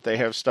find that they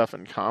have stuff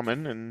in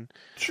common, and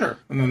sure,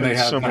 and then they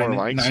have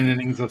nine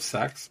innings of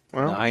sex.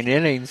 Well, 9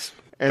 innings.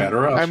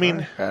 Better up. I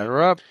mean,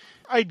 better up.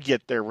 I'd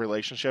get their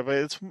relationship.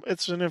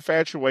 It's an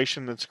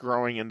infatuation that's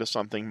growing into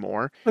something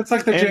more. It's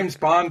like the James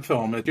Bond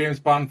film. James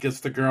Bond gets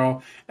the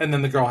girl, and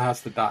then the girl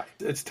has to die.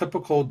 It's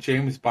typical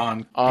James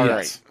Bond. All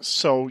right.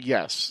 So,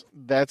 yes,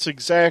 that's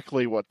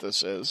exactly what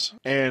this is.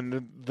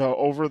 And the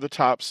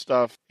over-the-top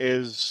stuff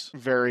is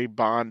very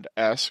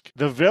Bond-esque.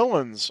 The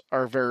villains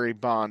are very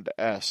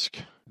Bond-esque.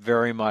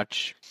 Very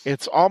much.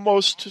 It's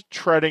almost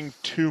treading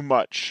too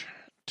much.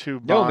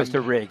 No,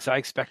 Mr. Riggs, I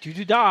expect you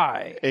to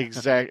die.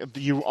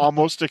 Exactly. You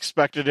almost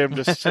expected him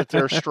to sit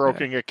there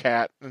stroking a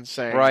cat and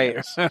saying, right.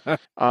 Yes.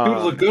 He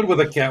would look good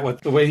with a cat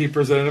with the way he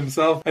presented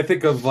himself. I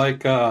think of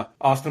like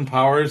Austin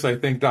Powers. I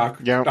think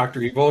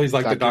Dr. Evil. He's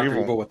like the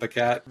Dr. Evil with the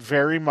cat.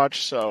 Very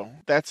much so.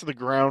 That's the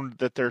ground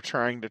that they're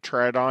trying to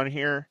tread on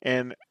here.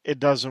 And it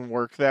doesn't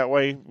work that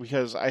way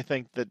because I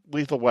think that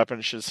Lethal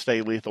Weapon should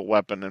stay Lethal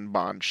Weapon and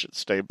Bond should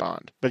stay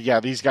Bond. But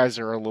yeah, these guys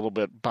are a little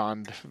bit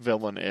Bond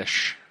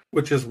villain-ish.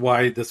 Which is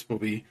why this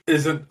movie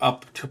isn't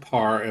up to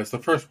par as the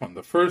first one.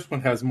 The first one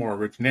has more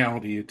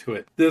originality to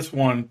it. This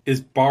one is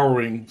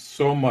borrowing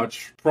so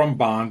much from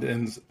Bond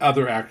and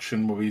other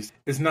action movies.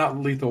 It's not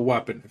Lethal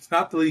Weapon. It's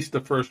not the least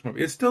the first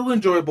movie. It's still an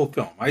enjoyable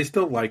film. I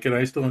still like it.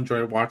 I still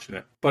enjoy watching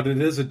it. But it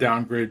is a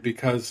downgrade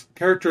because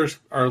characters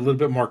are a little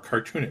bit more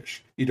cartoonish.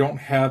 You don't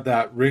have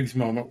that Riggs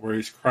moment where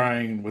he's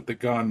crying with the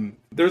gun.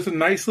 There's a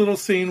nice little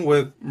scene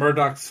with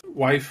Murdoch's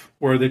wife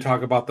where they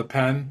talk about the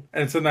pen.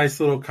 And it's a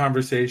nice little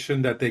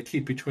conversation that they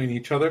keep between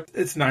each other.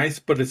 It's nice,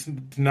 but it's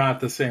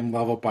not the same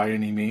level by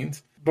any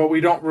means. But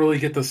we don't really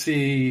get to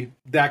see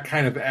that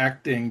kind of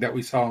acting that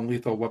we saw in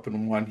Lethal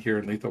Weapon 1 here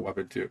in Lethal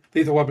Weapon 2.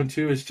 Lethal Weapon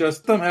 2 is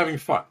just them having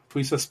fun. If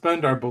we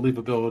suspend our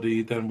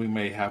believability, then we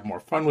may have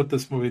more fun with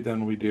this movie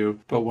than we do.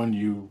 But when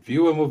you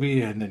view a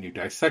movie and then you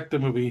dissect a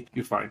movie,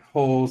 you find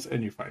holes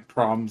and you find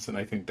problems. And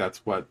I think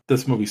that's what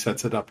this movie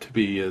sets it up to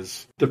be,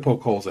 is to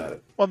poke holes at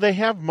it. Well, they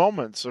have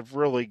moments of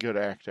really good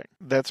acting.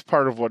 That's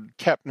part of what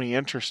kept me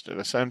interested,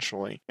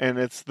 essentially. And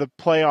it's the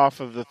playoff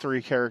of the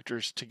three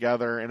characters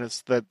together. And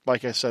it's that,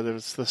 like I said,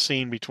 it's the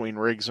scene between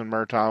Riggs and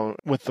Murtaugh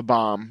with the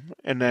bomb.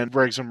 And then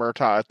Riggs and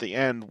Murtaugh at the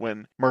end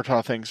when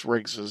Murtaugh thinks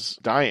Riggs is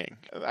dying.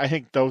 I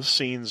think those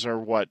scenes are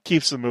what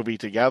keeps the movie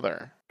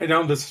together. I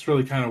know this is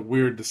really kind of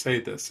weird to say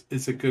this.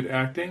 Is it good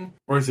acting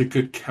or is it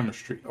good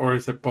chemistry or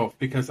is it both?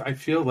 Because I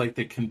feel like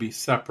they can be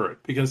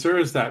separate because there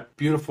is that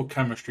beautiful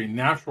chemistry,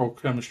 natural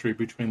chemistry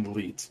between the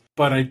leads.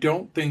 But I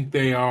don't think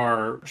they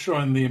are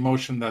showing the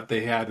emotion that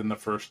they had in the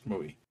first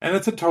movie. And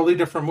it's a totally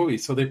different movie,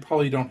 so they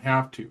probably don't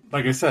have to.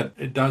 Like I said,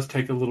 it does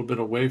take a little bit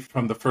away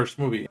from the first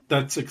movie.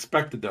 That's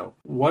expected, though.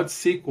 What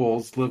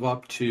sequels live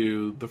up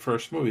to the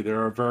first movie?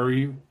 There are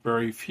very,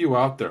 very few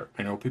out there.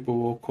 I know people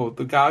will quote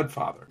The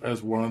Godfather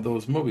as one of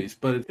those movies,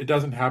 but it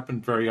doesn't happen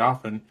very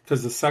often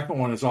because the second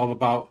one is all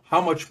about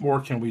how much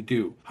more can we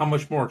do? How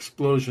much more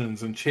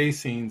explosions and chase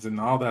scenes and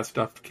all that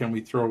stuff can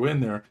we throw in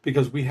there?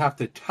 Because we have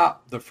to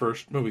top the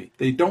first movie.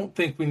 They don't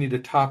think we need to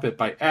top it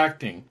by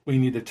acting. We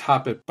need to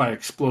top it by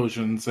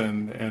explosions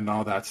and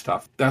all that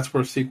stuff. That's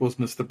where sequels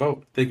miss the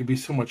boat. They could be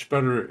so much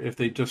better if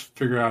they just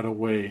figure out a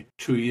way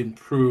to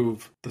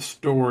improve the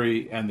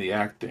story and the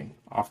acting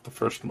off the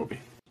first movie.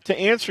 To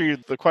answer you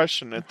the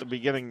question at the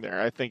beginning there,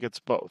 I think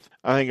it's both.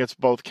 I think it's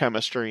both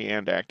chemistry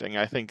and acting.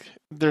 I think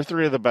they're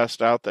three of the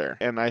best out there.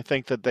 And I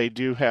think that they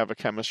do have a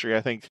chemistry.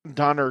 I think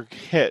Donner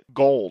hit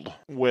gold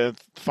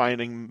with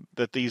finding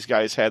that these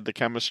guys had the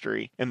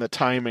chemistry and the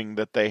timing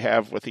that they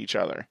have with each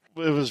other.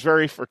 It was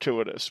very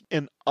fortuitous.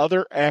 In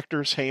other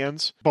actors'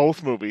 hands,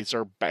 both movies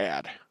are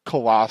bad.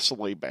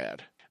 Colossally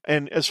bad.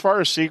 And as far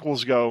as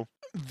sequels go,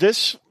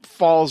 this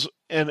falls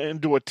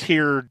into a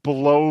tier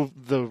below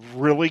the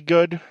really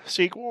good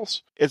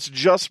sequels. It's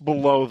just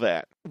below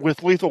that.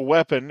 With Lethal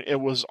Weapon, it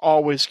was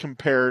always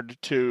compared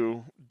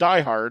to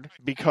Die Hard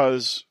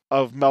because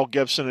of Mel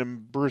Gibson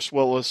and Bruce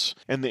Willis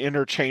and the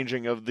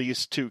interchanging of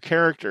these two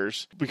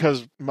characters,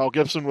 because Mel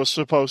Gibson was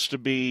supposed to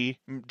be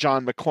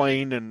John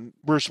McClane and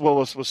Bruce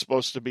Willis was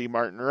supposed to be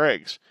Martin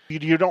Riggs.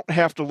 You don't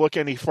have to look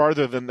any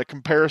farther than the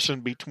comparison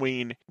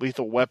between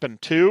Lethal Weapon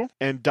 2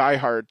 and Die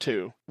Hard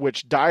 2,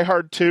 which Die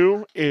Hard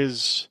 2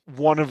 is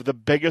one of the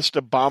biggest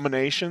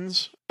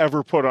abominations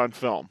ever put on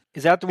film.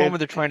 Is that the one where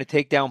they're trying to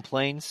take down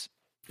planes?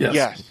 Yes.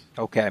 Yes.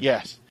 Okay.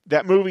 Yes.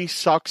 That movie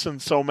sucks in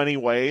so many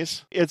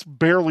ways. It's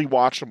barely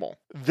watchable.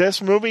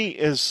 This movie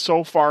is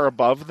so far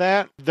above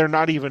that, they're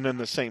not even in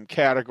the same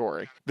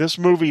category. This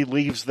movie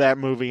leaves that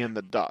movie in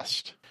the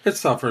dust. It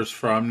suffers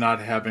from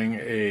not having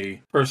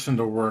a person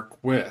to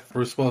work with.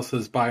 Bruce Willis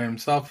is by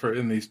himself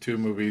in these two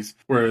movies,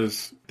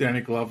 whereas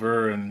Danny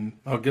Glover and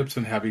Mel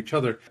Gibson have each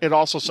other. It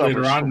also suffers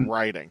Later on, from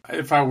writing.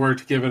 If I were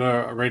to give it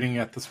a rating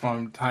at this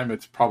moment in time,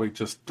 it's probably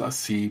just a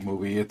C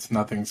movie. It's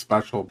nothing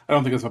special. I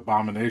don't think it's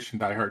Abomination,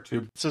 Die Hard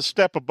 2. It's a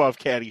step above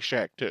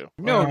Caddyshack 2.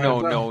 No.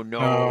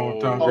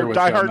 Don't agree with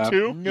Die you on Hard that.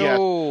 2? No.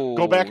 Yeah.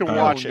 Go back and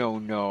watch it.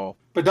 No.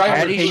 But Die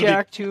Hard 2,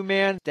 Caddyshack 2,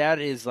 man, that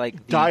is like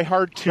the Die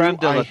Hard 2, creme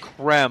de la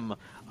creme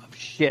of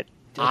shit.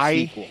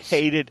 I sequels.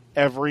 hated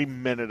every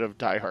minute of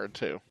Die Hard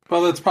 2.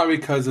 well, it's probably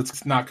because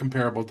it's not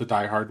comparable to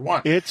Die Hard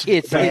 1. It's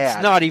It's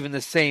bad. not even the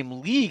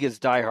same league as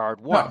Die Hard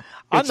 1. No,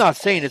 I'm it's not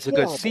saying it's a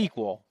good horrible.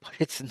 sequel, but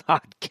it's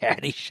not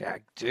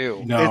Caddyshack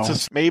 2. No.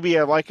 It's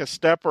maybe like a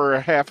step or a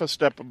half a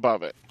step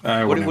above it.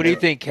 I What wouldn't do you even-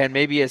 think, Ken?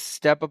 Maybe a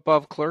step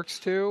above Clerks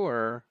 2?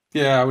 Or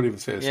Yeah, I would even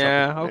say it's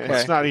yeah, okay.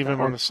 It's not even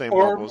on the same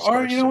Or level as you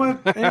Clerks know 2.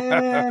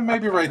 what?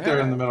 Maybe right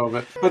there in the middle of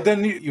it. But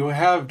then you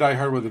have Die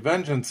Hard with a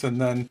Vengeance, and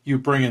then you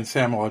bring in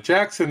Samuel L.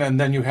 Jackson, and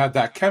then you have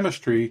that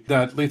chemistry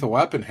that Lethal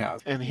Weapon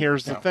has. And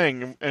here's the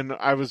thing, and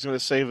I was going to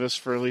save this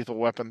for Lethal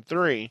Weapon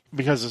 3,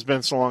 because it's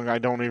been so long I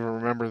don't even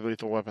remember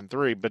Lethal Weapon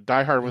 3, but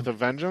Die Hard with a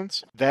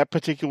Vengeance, that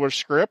particular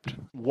script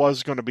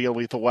was going to be a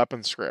Lethal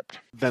Weapon script.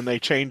 Then they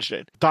changed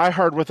it. Die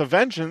Hard with a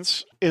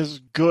Vengeance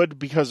is good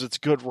because it's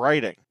good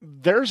writing.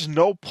 There's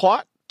no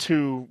plot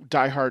to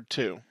Die Hard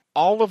 2.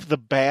 All of the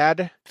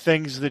bad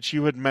things that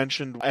you had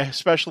mentioned,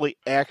 especially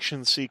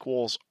action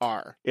sequels,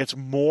 are. It's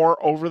more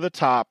over the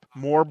top,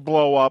 more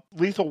blow up.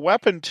 Lethal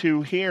Weapon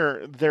 2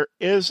 here, there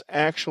is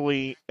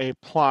actually a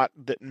plot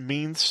that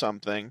means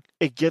something.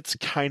 It gets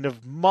kind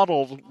of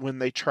muddled when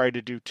they try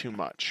to do too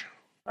much.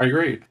 I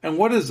agree. And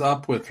what is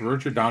up with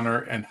Roger Donner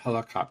and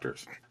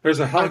helicopters? There's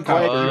a glad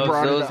helicopter. you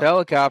brought it those up.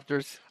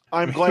 helicopters.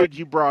 I'm glad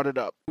you brought it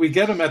up. We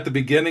get him at the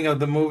beginning of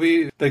the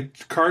movie, the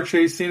car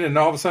chase scene, and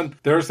all of a sudden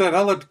there's that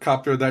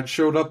helicopter that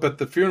showed up at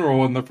the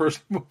funeral in the first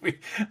movie.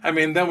 I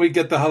mean, then we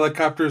get the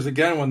helicopters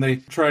again when they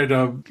try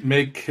to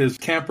make his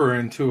camper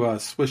into a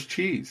Swiss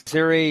cheese. Is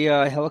there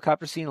a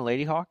helicopter scene in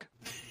Lady Hawk?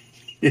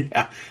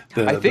 Yeah.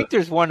 I think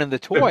there's one in the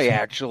toy,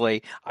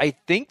 actually. I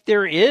think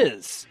there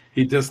is.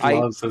 He just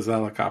loves his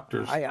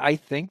helicopters. I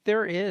think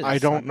there is. I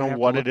don't I'm gonna know have to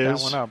what look it that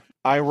is. one up.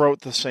 I wrote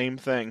the same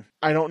thing.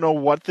 I don't know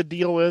what the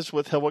deal is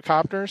with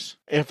helicopters.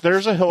 If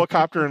there's a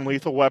helicopter in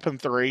Lethal Weapon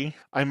 3,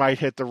 I might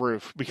hit the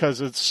roof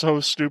because it's so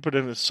stupid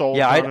and it's so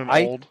done and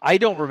old. I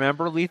don't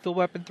remember Lethal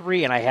Weapon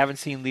 3, and I haven't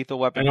seen Lethal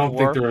Weapon 4. I don't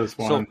think there is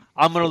one. So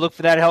I'm going to look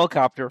for that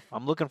helicopter.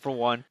 I'm looking for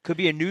one. Could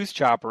be a news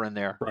chopper in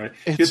there. Right.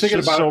 It's You're thinking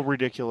just about so it,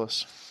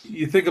 ridiculous.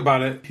 you think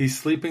about it, he's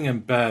sleeping in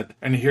bed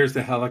and he hears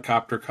the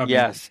helicopter coming.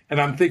 Yes.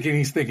 And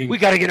he's thinking, We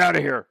got to get out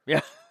of here. Yeah.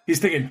 he's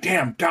thinking,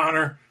 damn,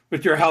 Donner,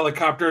 with your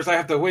helicopters, I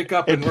have to wake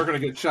up and we're going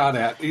to get shot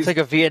at. It's like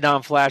a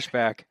Vietnam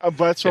flashback. But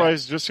that's what I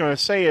was just going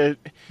to say.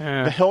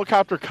 The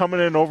helicopter coming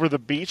in over the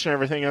beach and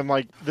everything, I'm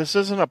like, this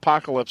isn't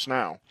Apocalypse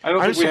Now. I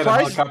don't I'm think we had a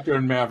surprised- helicopter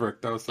in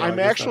Maverick, though. So I I'm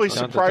guess actually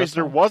that's- surprised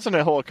there wasn't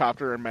a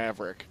helicopter in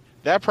Maverick.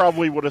 That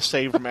probably would have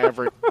saved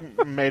Maverick,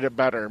 made it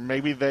better.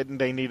 Maybe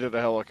they needed a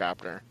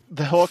helicopter.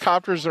 The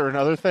helicopters are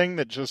another thing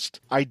that just,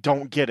 I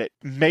don't get it.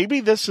 Maybe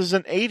this is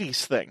an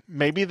 80s thing.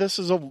 Maybe this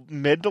is a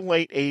mid to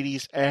late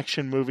 80s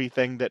action movie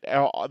thing that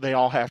they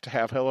all have to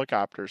have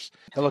helicopters.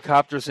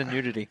 Helicopters and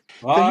nudity.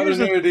 lot here's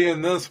of the- nudity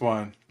in this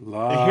one.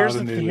 Here's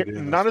the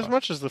thing, not as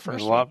much as the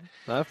first one.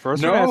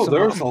 First one had No, some-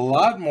 there's a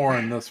lot more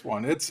in this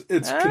one. It's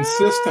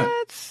consistent.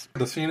 It's-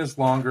 The scene is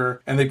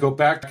longer, and they go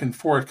back and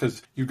forth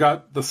because you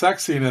got the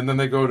sex scene, and then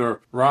they go to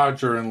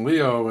Roger and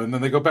Leo, and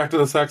then they go back to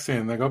the sex scene,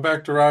 and they go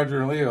back to Roger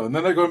and Leo, and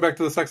then they're going back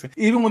to the sex scene.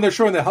 Even when they're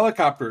showing the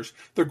helicopters,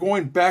 they're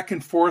going back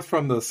and forth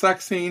from the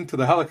sex scene to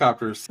the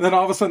helicopters, and then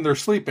all of a sudden they're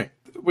sleeping.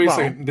 Wait a Well,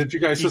 second, did you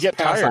guys you just get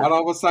pass tired. out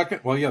all of a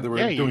second? Well, yeah, they were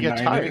Yeah, you doing get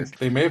 9 tired. innings.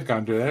 They may have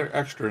gone to their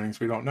extra innings,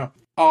 we don't know.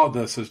 All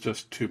this is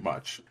just too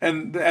much.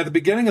 And at the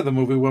beginning of the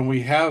movie, when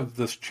we have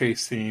this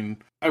chase scene,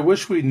 I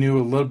wish we knew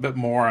a little bit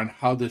more on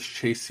how this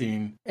chase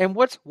scene. And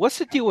what's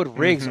the deal with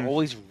Riggs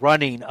always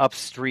running up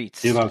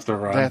streets? He loves to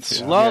run.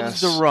 That's-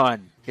 Loves Yes. to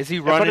run. Is he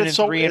But running in it's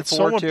so, 3 and it's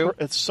 4 so too?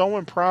 it's so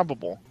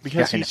improbable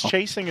because Yeah, I he's know.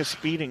 chasing a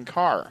speeding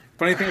car.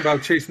 Funny thing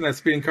about chasing that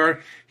speeding car,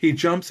 he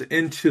jumps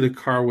into the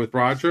car with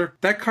Roger.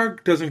 That car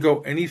doesn't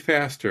go any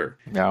faster.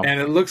 No. And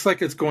it looks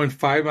like it's going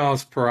 5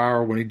 miles per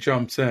hour when he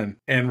jumps in.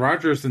 And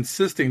Roger's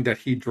insisting that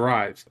he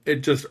drives. It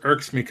just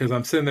irks me because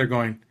I'm sitting there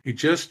going, he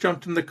just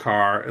jumped in the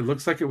car. It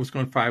looks like it was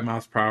going 5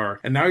 miles per hour.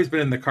 And now he's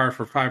been in the car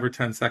for 5 or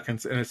 10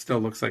 seconds and it still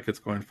looks like it's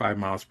going 5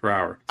 miles per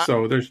hour.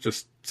 So there's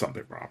just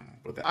something wrong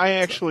with that. I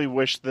actually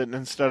wish that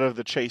instead of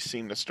the chase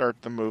scene to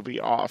start the movie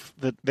off,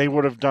 that they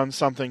would have done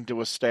something to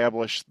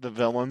establish the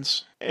villains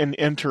and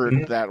enter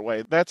it that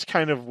way. That's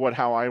kind of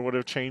how I would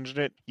have changed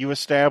it. You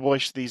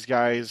establish these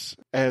guys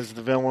as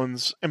the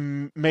villains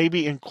and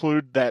maybe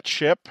include that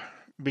ship.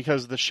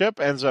 because the ship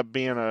ends up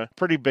being a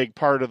pretty big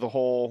part of the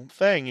whole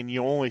thing, and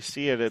you only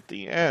see it at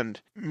the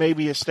end.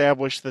 Maybe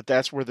establish that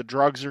that's where the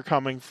drugs are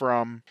coming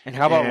from. And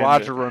how about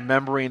Roger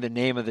remembering the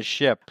name of the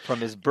ship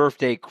from his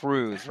birthday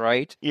cruise,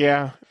 right?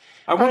 Yeah.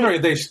 I'm wondering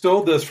if they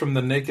stole this from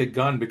the Naked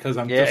Gun, because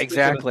I'm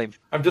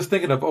just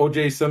thinking of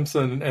O.J.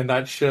 Simpson and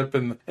that ship,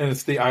 and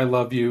it's the "I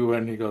love you,"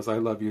 and he goes, "I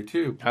love you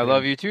too." I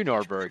love you too,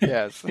 Norberg.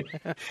 Yes.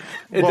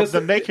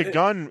 The Naked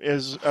Gun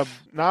is a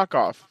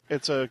knockoff.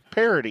 It's a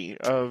parody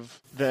of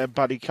the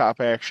buddy cop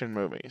action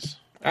movies.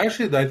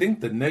 Actually, I think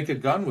the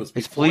Naked Gun was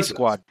It's Police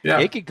Squad. Yeah.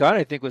 Naked Gun,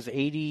 I think, was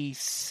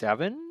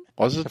 87.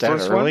 Was it that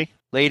early?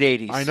 Late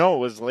 80s. I know it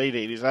was late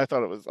 80s. I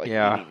thought it was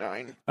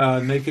 89.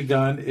 Naked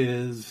Gun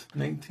is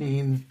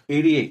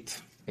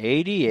 1988.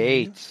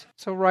 88.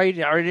 So right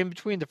in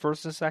between the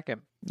first and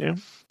second. Yeah.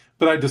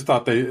 But I just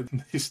thought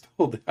he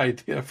stole the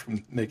idea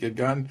from Naked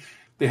Gun.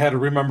 They had to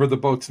remember the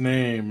boat's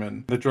name,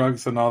 and the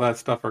drugs and all that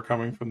stuff are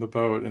coming from the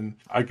boat. And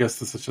I guess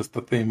this is just the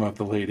theme of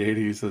the late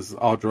 80s, is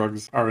all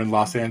drugs are in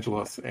Los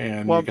Angeles,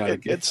 and you got to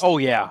get...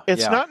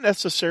 It's not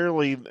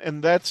necessarily,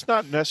 and that's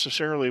not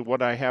necessarily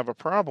what I have a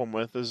problem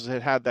with, is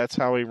that's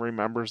how he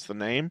remembers the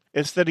name.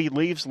 It's that he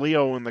leaves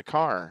Leo in the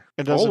car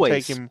and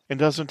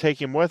doesn't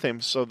take him with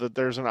him, so that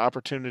there's an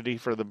opportunity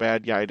for the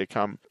bad guy to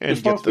come and You're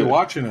supposed to be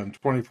watching him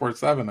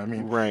 24/7. I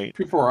mean, right.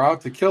 People are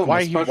out to kill him.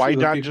 Why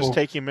not just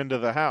take him into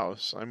the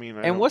house? I mean,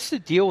 and what's the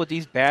deal with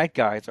these bad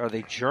guys? Are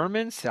they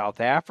German, South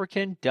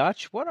African,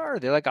 Dutch? What are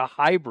they? Like a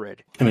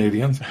hybrid?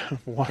 Canadians.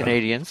 Wow.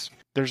 Canadians.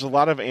 There's a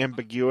lot of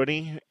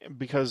ambiguity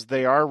because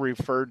they are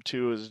referred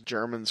to as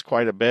Germans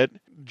quite a bit.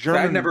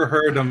 I never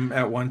heard them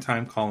at one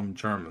time call them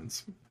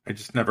Germans. I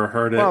just never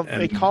heard it. Well,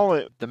 they call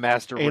it the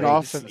master race.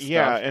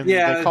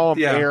 They call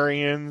them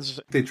Aryans.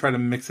 They try to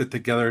mix it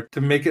together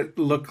to make it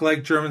look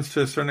like Germans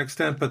to a certain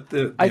extent, but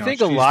I think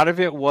a lot of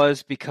it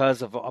was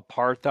because of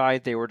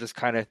apartheid. They were just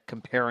kind of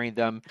comparing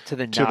them to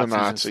the Nazis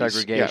and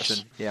segregation.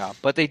 Yes. Yeah,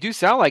 but they do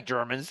sound like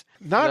Germans.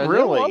 Not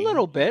really. A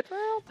little bit.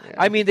 Well, yeah.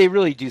 I mean, they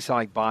really do sound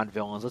like Bond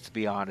villains. Let's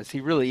be honest.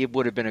 It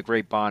would have been a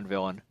great Bond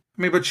villain.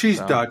 I mean, but she's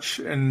Dutch,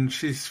 and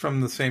she's from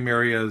the same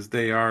area as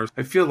they are.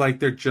 I feel like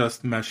they're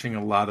just meshing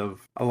a lot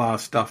of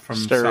stuff from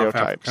South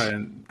Africa,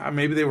 and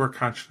maybe they were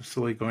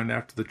consciously going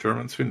after the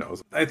Germans. Who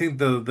knows? I think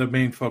the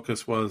main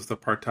focus was the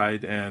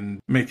apartheid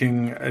and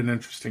making an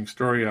interesting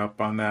story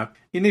up on that.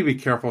 You need to be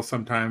careful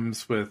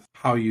sometimes with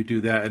how you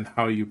do that and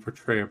how you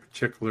portray a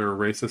particular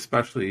race,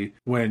 especially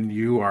when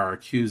you are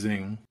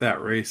accusing that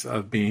race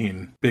of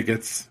being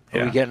bigots.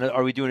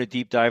 Are we doing a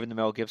deep dive into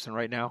Mel Gibson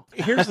right now?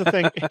 Here's the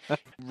thing.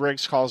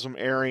 Riggs calls them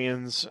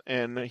Aryans,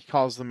 and he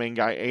calls the main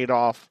guy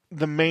Adolf.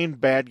 The main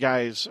bad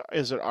guy is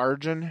it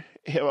Arjun?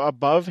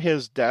 Above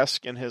his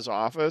desk in his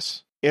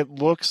office, it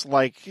looks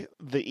like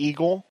the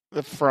eagle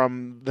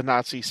from the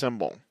Nazi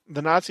symbol.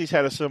 The Nazis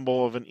had a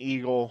symbol of an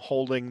eagle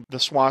holding the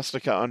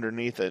swastika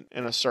underneath it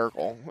in a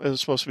circle. It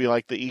was supposed to be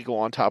like the eagle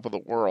on top of the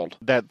world.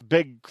 That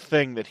big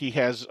thing that he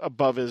has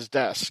above his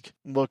desk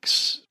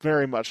looks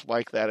very much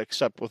like that,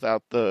 except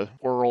without the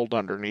world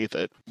underneath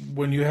it.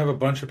 When you have a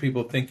bunch of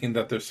people thinking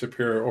that they're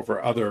superior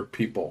over other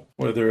people,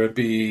 whether it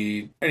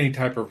be any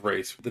type of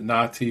race, the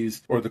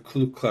Nazis or the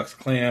Ku Klux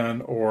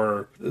Klan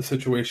or the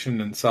situation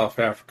in South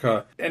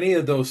Africa, any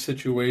of those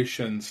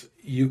situations,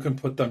 you can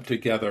put them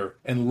together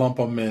and lump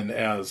them in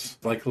as,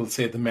 like, let's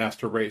say, the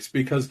master race,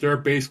 because they're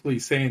basically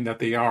saying that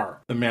they are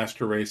the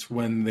master race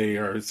when they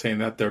are saying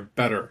that they're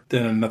better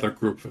than another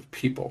group of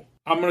people.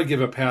 I'm going to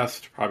give a pass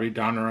to probably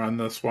Donner on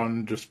this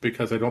one, just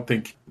because I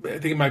think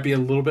it might be a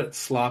little bit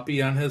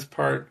sloppy on his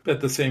part. But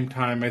at the same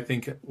time, I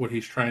think what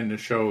he's trying to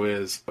show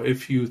is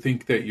if you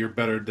think that you're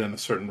better than a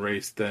certain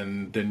race,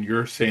 then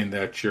you're saying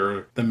that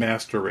you're the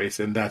master race,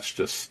 and that's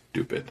just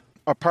stupid.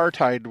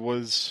 Apartheid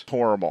was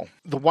horrible.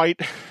 The white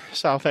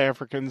South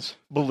Africans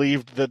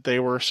believed that they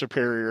were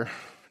superior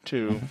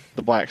to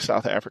the black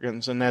South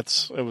Africans, and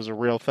it was a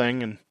real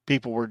thing, and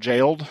people were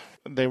jailed.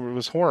 It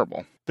was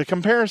horrible. The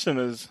comparison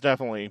is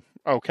definitely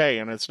okay,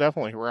 and it's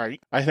definitely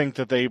right. I think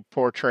that they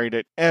portrayed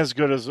it as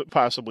good as it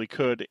possibly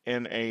could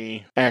in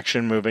a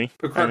action movie.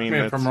 But correct me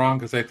if I'm wrong,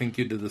 because I think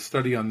you did the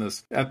study on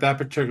this. At that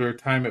particular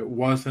time, it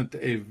wasn't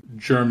a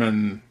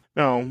German...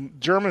 No,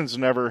 Germans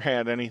never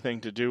had anything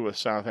to do with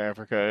South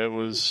Africa. It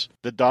was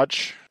the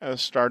Dutch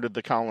started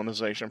the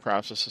colonization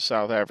process of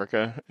South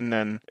Africa, and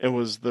then it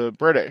was the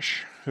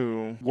British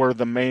who were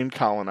the main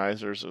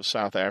colonizers of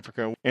South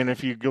Africa. And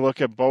if you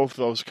look at both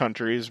those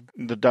countries,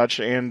 the Dutch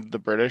and the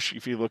British,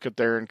 if you look at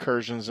their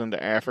incursions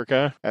into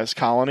Africa as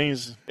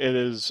colonies, it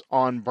is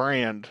on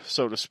brand,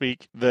 so to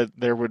speak, that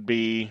there would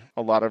be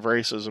a lot of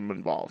racism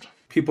involved.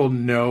 People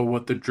know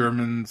what the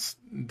Germans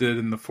did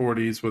in the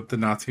 40s with the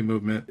Nazi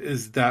movement.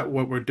 Is that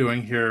what we're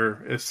doing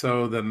here? If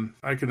so, then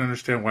I can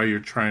understand why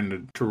you're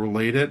trying to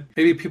relate it.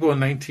 Maybe people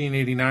in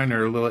 1989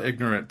 are a little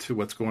ignorant to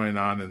what's going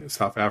on in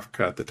South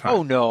Africa at the time.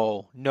 Oh,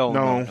 no.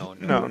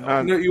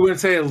 You wouldn't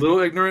say a little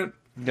ignorant?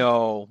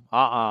 No,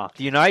 The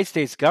United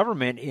States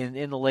government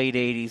in the late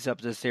 80s up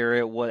to this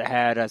area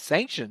had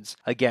sanctions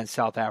against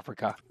South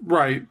Africa.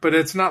 Right, but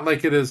it's not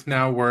like it is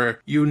now where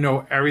you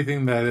know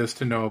everything that is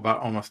to know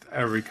about almost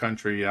every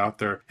country out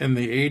there. In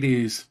the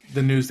 80s,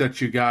 the news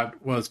that you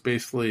got was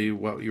basically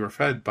what you were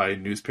fed by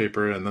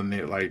newspaper and then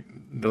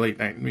the late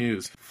night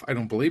news. I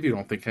don't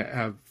think I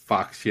have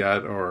Fox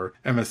yet or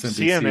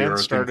MSNBC. CNN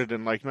started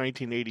in like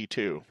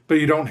 1982. But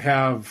you don't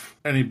have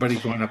anybody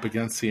going up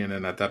against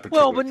CNN at that particular time.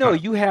 Well, but no,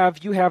 you have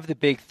the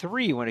big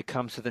three when it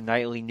comes to the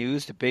nightly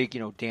news, the big,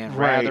 Dan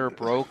Rather,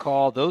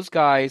 Brokaw, those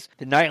guys.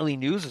 The nightly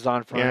news is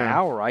on for an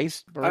hour. I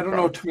don't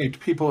know too many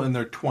people in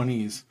their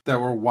 20s that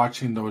were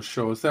watching those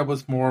shows. That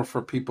was more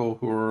for people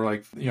who were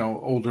like,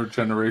 older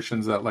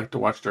generations that like to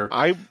watch their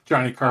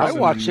Johnny Carson. I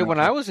watched it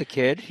when I was a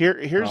kid.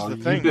 Here's the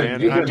thing,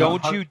 man.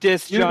 Don't you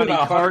diss Johnny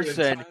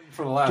Carson.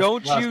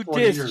 Don't you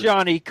diss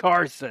Johnny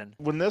Carson.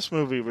 When this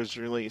movie was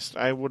released,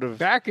 I would have...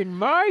 Back in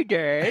my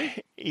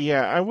day...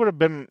 Yeah, I would have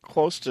been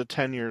close to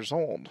 10 years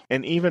old.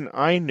 And even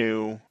I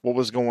knew what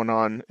was going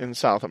on in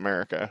South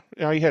America.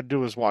 All you had to do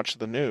was watch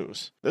the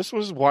news. This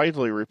was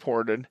widely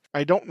reported.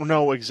 I don't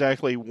know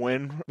exactly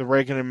when the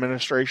Reagan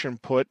administration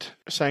put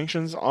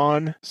sanctions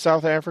on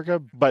South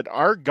Africa, but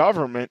our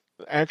government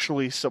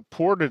actually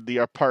supported the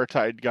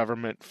apartheid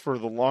government for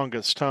the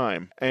longest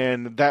time.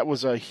 And that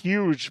was a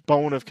huge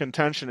bone of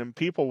contention, and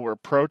people were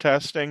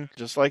protesting,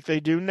 just like they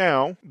do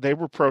now. They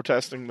were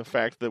protesting the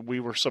fact that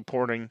we were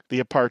supporting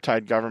the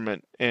apartheid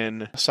government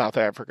in South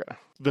Africa.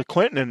 The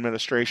Clinton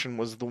administration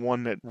was the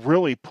one that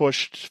really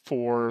pushed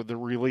for the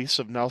release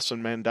of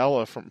Nelson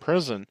Mandela from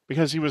prison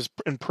because he was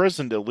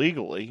imprisoned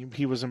illegally.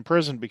 He was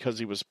imprisoned because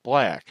he was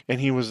black,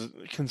 and he was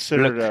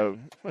considered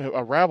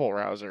a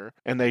rabble-rouser,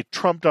 and they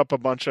trumped up a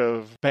bunch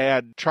of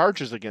bad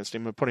charges against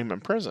him and put him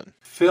in prison.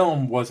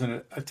 Film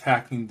wasn't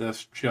attacking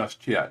this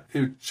just yet.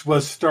 It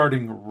was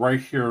starting right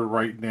here,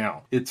 right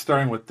now. It's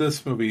starting with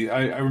this movie.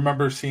 I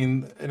remember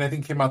seeing, and I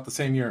think it came out the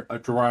same year, A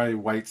Dry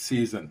White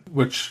Season,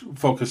 which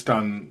focused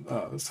on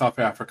South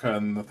Africa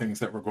and the things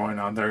that were going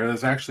on there. It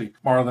was actually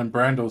Marlon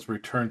Brando's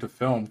return to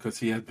film because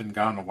he had been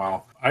gone a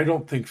while. I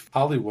don't think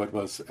Hollywood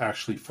was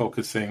actually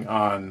focusing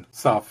on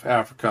South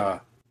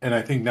Africa, and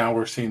I think now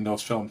we're seeing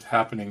those films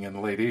happening in the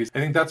late 80s. I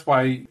think that's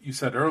why you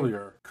said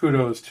earlier,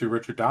 kudos to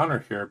Richard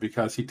Donner here,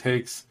 because he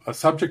takes a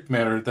subject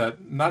matter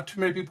that not too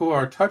many people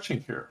are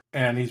touching here,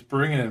 and he's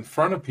bringing it in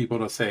front of people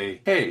to say,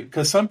 hey,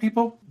 because some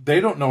people,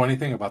 they don't know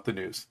anything about the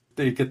news.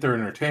 They get their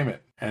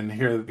entertainment. And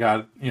here they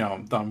got,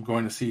 them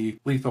going to see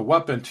Lethal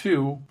Weapon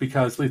 2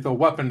 because Lethal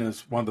Weapon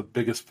is one of the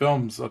biggest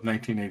films of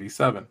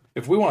 1987.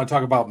 If we want to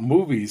talk about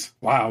movies,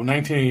 wow,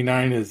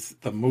 1989 is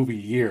the movie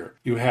year.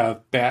 You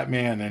have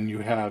Batman and you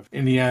have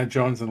Indiana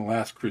Jones and the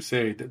Last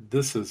Crusade.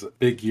 This is a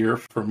big year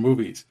for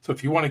movies. So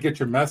if you want to get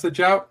your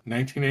message out,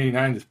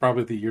 1989 is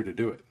probably the year to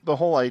do it. The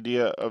whole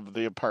idea of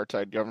the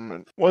apartheid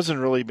government wasn't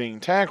really being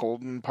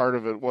tackled, and part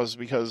of it was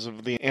because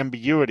of the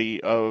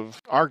ambiguity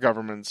of our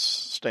government's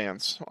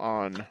stance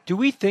on... Do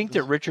we think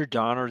that Richard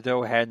Donner,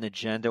 though, had an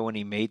agenda when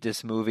he made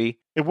this movie?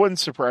 It wouldn't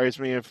surprise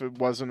me if it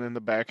wasn't in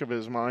the back of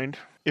his mind.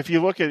 If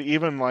you look at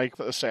even like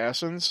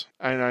Assassins,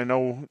 and I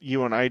know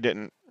you and I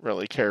didn't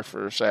really care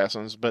for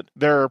Assassins, but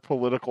there are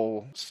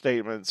political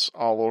statements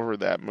all over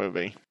that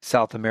movie.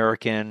 South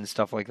American,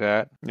 stuff like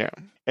that. Yeah.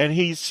 And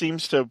he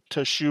seems to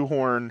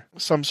shoehorn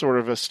some sort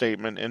of a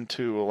statement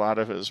into a lot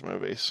of his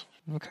movies.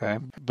 Okay.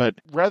 But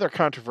rather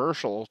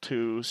controversial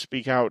to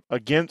speak out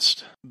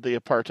against the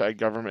apartheid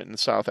government in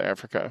South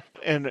Africa.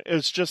 And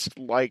it's just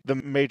like the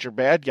major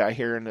bad guy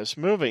here in this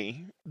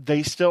movie,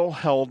 they still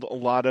held a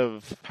lot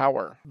of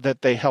power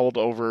that they held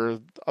over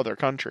other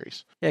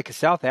countries. Yeah, because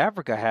South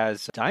Africa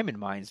has diamond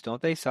mines,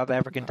 don't they? South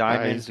African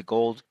diamonds, the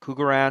gold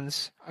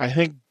Krugerrands. I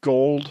think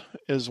gold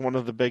is one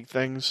of the big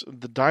things.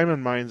 The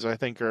diamond mines, I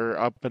think, are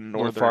up in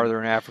northern... farther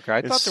in Africa.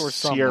 I thought there was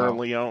some, Sierra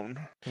Leone.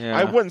 Yeah.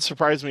 I wouldn't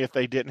surprise me if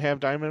they didn't have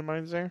diamond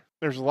mines there.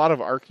 There's a lot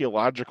of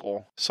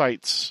archaeological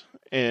sites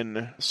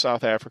in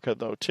South Africa,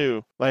 though,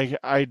 too. Like,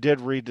 I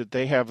did read that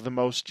they have the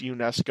most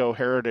UNESCO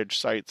heritage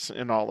sites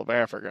in all of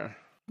Africa.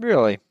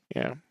 Really?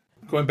 Yeah.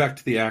 Going back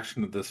to the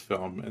action of this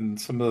film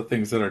and some of the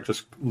things that are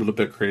just a little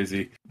bit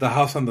crazy. The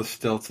house on the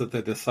stilts that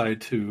they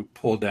decide to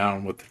pull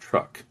down with the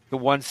truck. The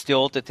one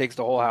stilt that takes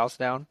the whole house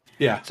down?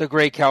 Yeah. It's a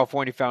great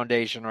California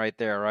foundation right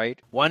there, right?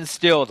 One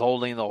stilt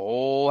holding the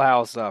whole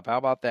house up. How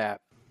about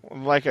that?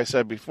 Like I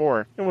said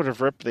before, it would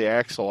have ripped the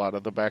axle out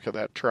of the back of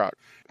that truck.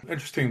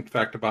 Interesting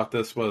fact about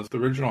this was the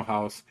original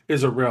house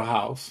is a real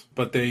house,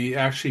 but they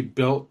actually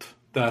built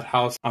that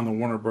house on the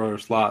Warner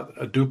Brothers lot,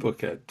 a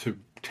duplicate, to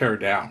tear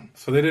down.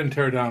 So they didn't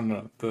tear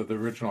down the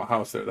original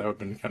house there. That would have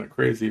been kind of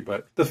crazy.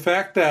 But the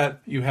fact that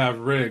you have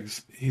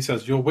Riggs, he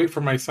says, you'll wait for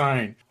my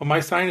sign. Well,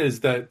 my sign is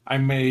that I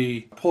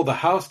may pull the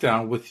house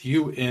down with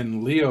you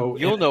and Leo.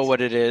 You'll know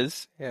what it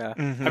is. Yeah.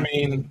 Mm-hmm. I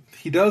mean,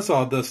 he does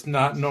all this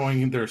not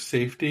knowing their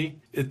safety.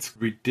 It's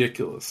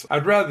ridiculous.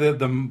 I'd rather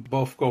them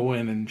both go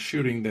in and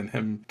shooting than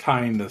him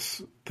tying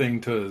this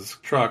thing to his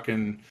truck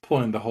and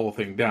pulling the whole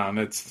thing down.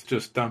 It's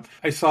just dumb.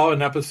 I saw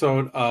an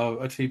episode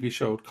of a TV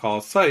show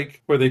called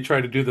Psych where they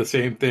tried to do the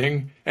same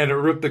thing and it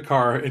ripped the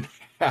car in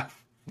half.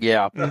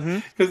 Yeah.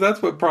 Because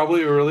that's what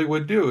probably it really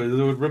would do, is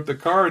it would rip the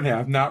car in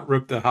half, not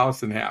rip the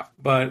house in half.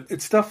 But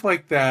it's stuff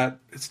like that.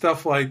 It's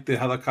stuff like the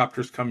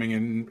helicopters coming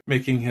and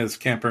making his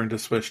camper into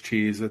Swiss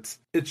cheese. It's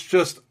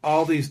just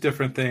all these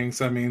different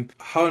things. I mean,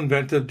 how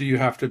inventive do you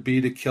have to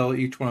be to kill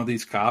each one of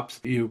these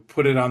cops? You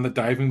put it on the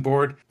diving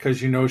board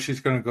because you know she's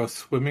going to go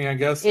swimming, I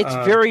guess. It's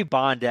very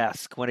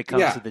Bond-esque when it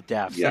comes to the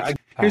deaths. Yeah.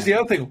 Here's the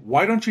other thing.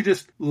 Why don't you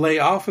just lay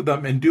off of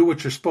them and do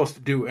what you're supposed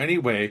to do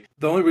anyway?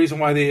 The only reason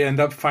why they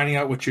end up finding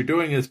out what you're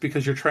doing is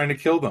because you're trying to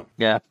kill them.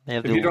 Yeah.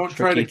 If you don't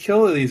try to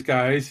kill these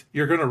guys,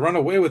 you're going to run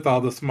away with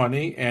all this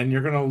money and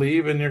you're going to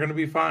leave and you're going to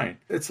be fine.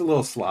 It's a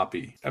little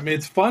sloppy. I mean,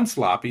 it's fun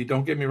sloppy.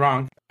 Don't get me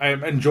wrong. I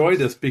enjoy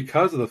this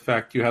because of the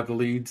fact you have the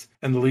leads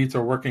and the leads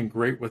are working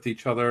great with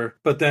each other.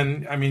 But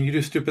then, I mean, you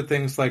do stupid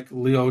things like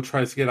Leo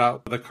tries to get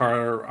out of the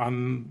car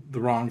on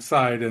the wrong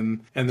side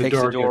and the takes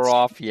door the door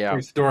off. Yeah.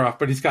 Takes the door off,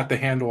 but he's got the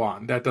handle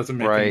on. That doesn't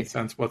make any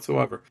sense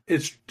whatsoever.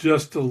 It's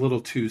just a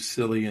little too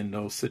silly in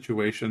those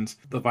situations.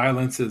 The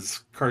violence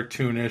is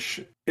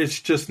cartoonish.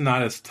 It's just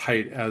not as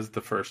tight as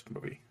the first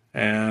movie.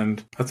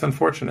 And that's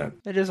unfortunate.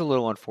 It is a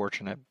little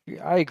unfortunate.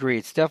 I agree.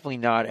 It's definitely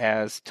not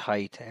as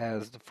tight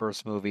as the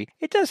first movie.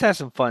 It does have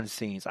some fun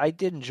scenes. I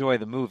did enjoy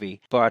the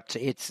movie, but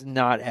it's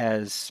not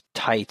as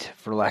tight,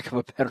 for lack of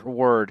a better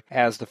word,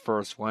 as the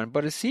first one.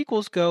 But as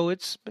sequels go,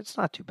 it's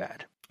not too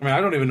bad. I mean,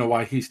 I don't even know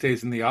why he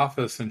stays in the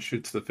office and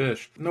shoots the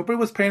fish. Nobody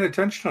was paying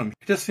attention to him.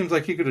 It just seems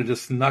like he could have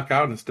just snuck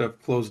out instead of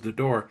closed the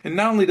door. And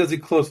not only does he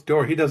close the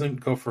door, he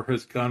doesn't go for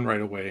his gun right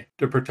away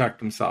to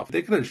protect himself.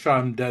 They could have shot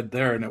him dead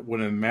there and it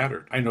wouldn't have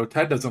mattered. I know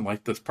Ted doesn't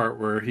like this part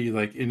where he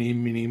like, eeny,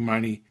 meeny,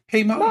 miny,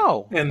 hey,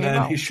 Mo. And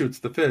then he shoots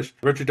the fish.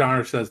 Richard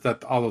Donner says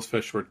that all those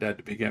fish were dead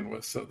to begin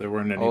with, so there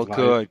weren't any live.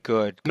 Oh,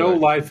 good. No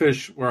live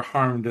fish were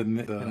harmed in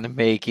the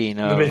making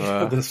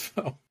of this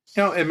film.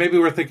 You know, and maybe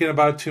we're thinking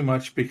about it too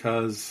much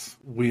because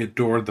we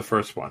adored the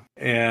first one.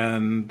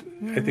 And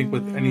I think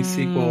with any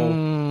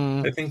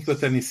sequel,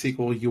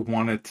 you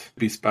want it to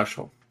be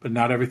special. But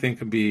not everything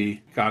could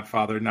be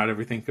Godfather. Not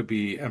everything could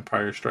be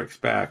Empire Strikes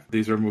Back.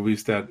 These are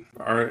movies that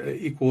are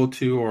equal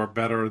to or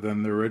better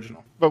than the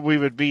original. But we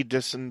would be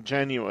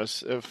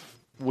disingenuous if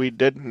we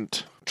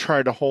didn't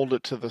try to hold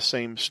it to the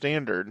same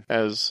standard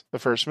as the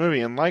first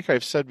movie. And like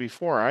I've said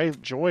before, I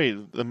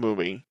enjoyed the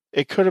movie.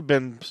 It could have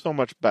been so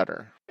much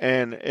better.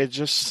 And it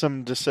just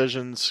some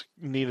decisions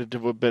needed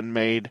to have been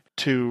made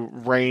to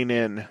rein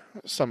in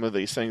some of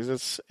these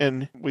things.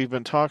 And we've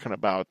been talking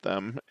about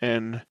them.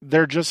 And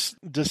they're just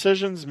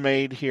decisions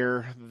made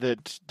here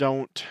that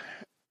don't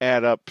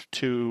add up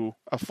to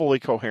a fully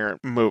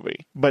coherent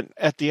movie. But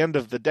at the end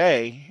of the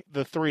day,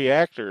 the three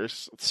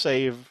actors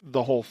save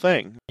the whole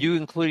thing. You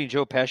including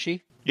Joe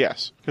Pesci?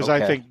 Yes, because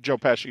I think Joe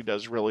Pesci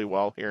does really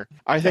well here.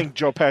 I think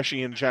Joe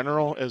Pesci in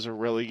general is a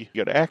really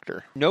good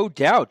actor. No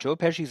doubt. Joe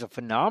Pesci's a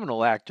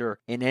phenomenal actor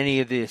in any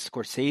of the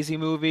Scorsese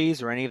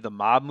movies or any of the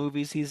mob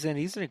movies he's in.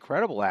 He's an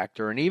incredible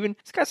actor. And even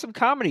he's got some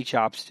comedy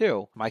chops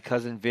too. My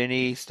Cousin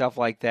Vinny, stuff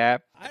like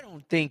that. I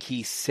don't think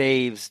he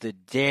saves the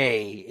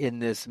day in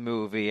this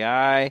movie.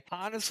 I'm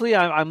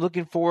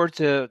looking forward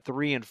to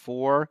 3 and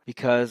 4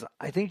 because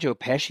I think Joe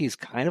Pesci is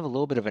kind of a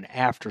little bit of an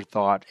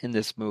afterthought in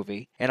this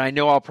movie. And I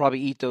know I'll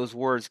probably eat those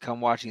words come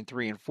watching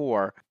 3 and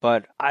 4,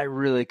 but I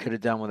really could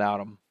have done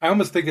without him. I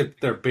almost think that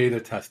they're beta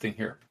testing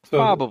here. So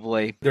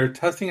probably. They're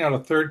testing out a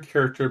third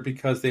character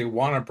because they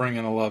want to bring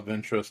in a love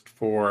interest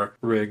for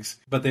Riggs,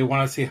 but they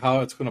want to see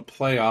how it's going to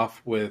play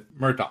off with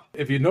Murtaugh.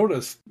 If you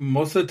notice,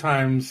 most of the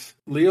times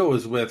Leo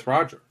is with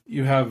Roger.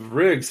 You have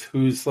Riggs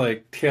who's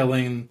like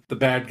tailing the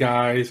bad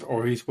guys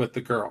or he's with the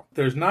girl.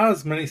 There's not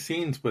as many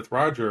scenes with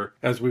Roger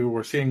as we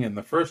were seeing in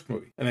the first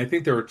movie. And I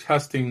think they were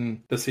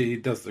testing to see,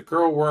 does the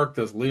girl work?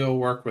 Does Leo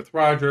work with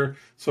Roger?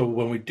 So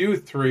when we do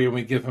 3 and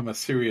we give him a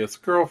serious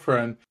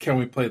girlfriend, can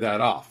we play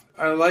that off?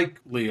 I like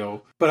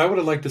Leo, but I would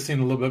have liked to seen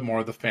a little bit more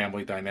of the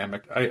family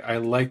dynamic. I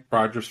like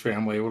Roger's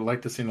family. I would have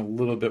liked to seen a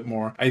little bit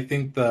more. I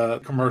think the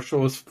commercial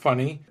was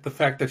funny. The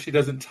fact that she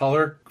doesn't tell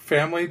her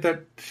family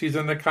that she's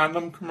in the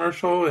condom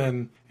commercial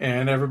and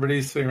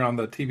everybody's sitting around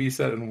the TV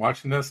set and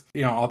watching this.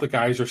 You know, all the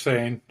guys are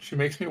saying, she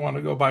makes me want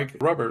to go buy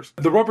rubbers.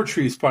 The rubber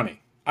tree is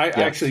funny. I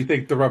actually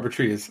think the rubber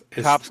tree is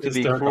cops can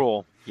be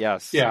cruel.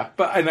 Yes. Yeah,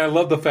 and I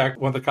love the fact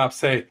when the cops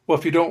say, "Well,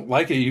 if you don't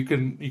like it, you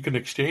can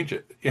exchange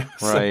it." Yeah,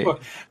 right. So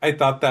I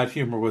thought that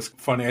humor was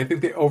funny. I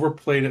think they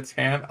overplayed its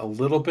hand a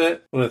little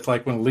bit. It's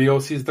like when Leo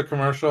sees the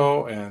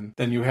commercial, and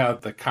then you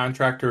have the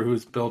contractor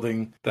who's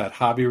building that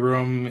hobby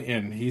room,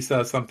 and he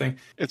says something.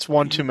 It's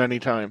one too many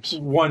times.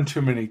 One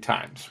too many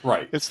times,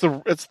 right? It's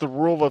the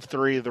rule of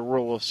 3, the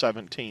rule of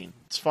 17.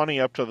 It's funny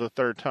up to the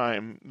third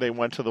time they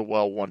went to the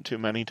well one too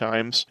many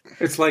times.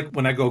 It's like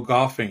when I go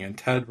golfing and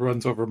Ted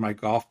runs over my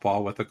golf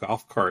ball with a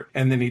golf cart.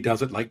 And then he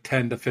does it like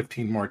 10 to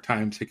 15 more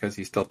times because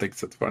he still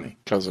thinks it's funny.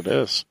 Because it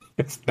is.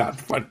 It's not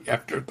funny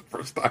after the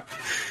first time.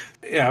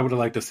 Yeah, I would have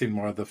liked to see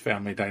more of the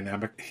family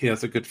dynamic. He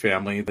has a good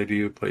family. Lady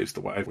who plays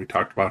the wife. We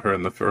talked about her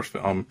in the first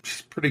film.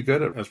 She's pretty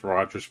good as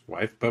Roger's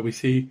wife, but we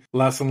see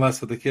less and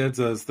less of the kids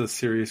as the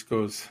series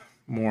goes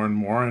more and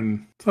more,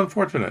 and it's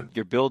unfortunate.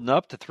 You're building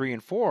up to 3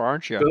 and 4,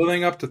 aren't you?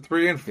 Building up to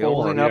 3 and 4.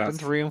 Building up in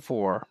 3 and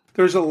 4.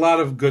 There's a lot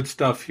of good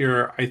stuff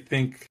here. I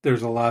think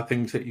there's a lot of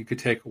things that you could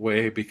take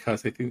away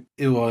because I think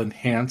it will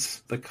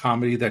enhance the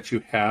comedy that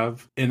you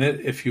have in it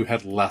if you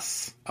had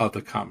less of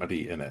the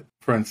comedy in it.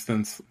 For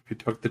instance, if you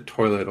took the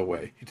toilet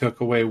away, you took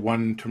away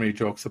one too many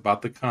jokes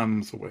about the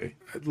condoms away.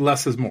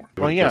 Less is more.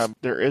 Well, yeah,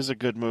 there is a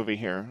good movie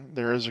here.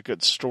 There is a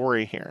good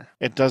story here.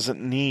 It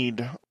doesn't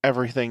need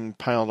everything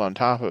piled on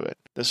top of it.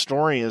 The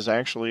story is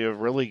actually a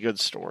really good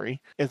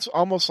story. It's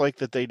almost like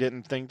that they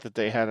didn't think that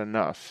they had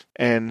enough.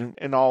 And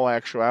in all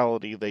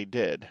actuality, they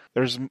did.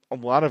 There's a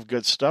lot of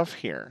good stuff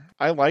here.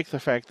 I like the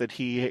fact that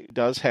he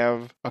does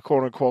have a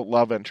quote-unquote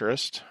love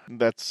interest.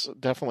 That's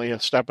definitely a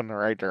step in the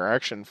right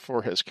direction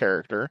for his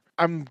character.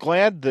 I'm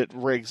glad that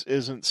Riggs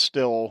isn't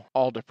still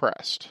all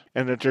depressed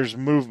and that there's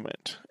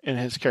movement in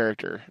his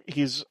character.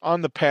 He's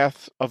on the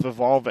path of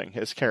evolving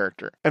his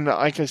character. And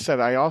like I said,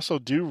 I also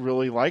do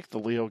really like the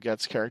Leo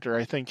Getz character.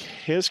 I think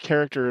his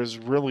character is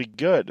really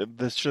good.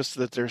 It's just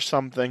that there's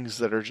some things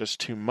that are just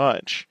too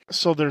much.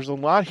 So there's a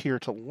lot here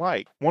to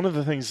like. One of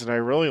the things that I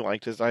really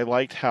liked is I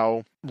liked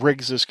how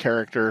Riggs's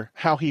character,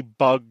 how he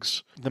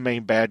bugs the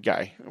main bad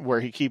guy,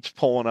 where he keeps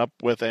pulling up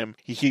with him.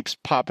 He keeps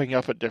popping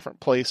up at different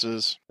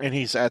places, and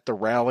he's at the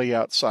rally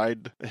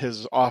outside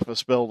his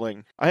office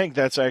building. I think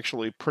that's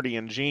actually pretty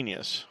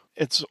ingenious.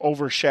 It's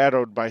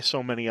overshadowed by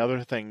so many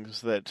other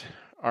things that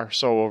are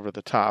so over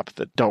the top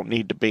that don't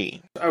need to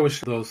be. I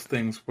wish those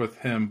things with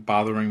him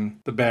bothering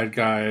the bad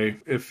guy,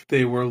 if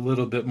they were a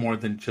little bit more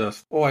than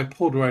just, oh, I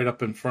pulled right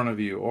up in front of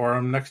you, or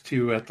I'm next to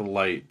you at the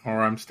light,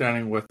 or I'm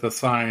standing with the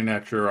sign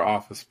at your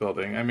office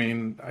building. I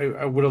mean,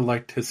 I would have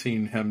liked to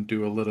seen him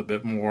do a little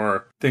bit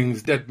more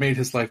things that made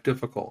his life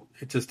difficult.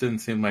 It just didn't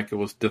seem like it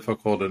was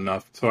difficult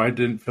enough. So I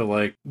didn't feel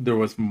like there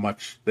was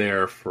much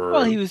there for...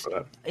 Well,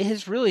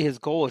 his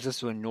goal was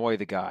just to annoy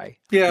the guy.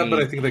 Yeah, but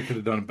I think they could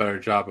have done a better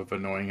job of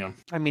annoying him.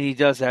 I mean, he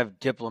does have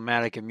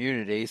diplomatic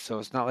immunity, so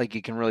it's not like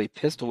he can really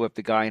pistol whip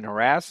the guy and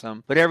harass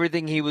him. But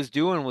everything he was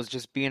doing was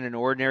just being an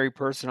ordinary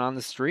person on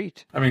the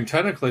street. I mean,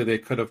 technically, they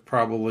could have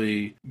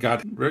probably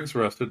got Riggs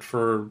arrested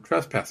for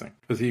trespassing,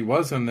 because he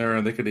was in there,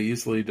 and they could have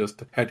easily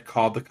just had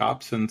called the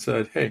cops and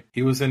said, hey,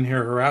 he was in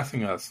here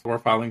harassing us. We're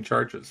filing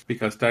charges,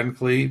 because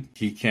technically,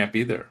 he can't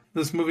be there.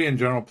 This movie in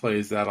general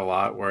plays that a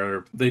lot,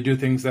 where they do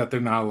things that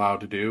they're not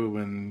allowed to do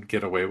and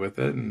get away with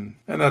it, and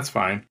that's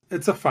fine.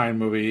 It's a fine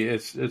movie.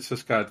 It's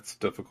just got its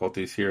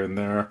difficulties here and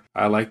there.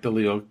 I like the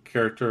Leo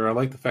character. I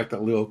like the fact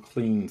that Leo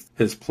cleans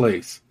his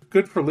place.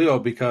 Good for Leo,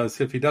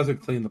 because if he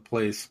doesn't clean the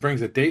place,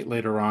 brings a date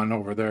later on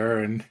over there,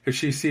 and if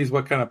she sees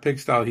what kind of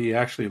pigsty he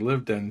actually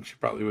lived in, she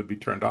probably would be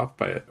turned off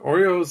by it.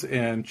 Oreos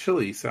and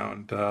chili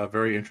sound a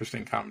very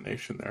interesting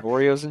combination there.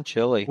 Oreos and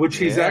chili. Which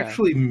he's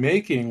actually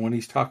making when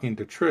he's talking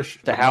to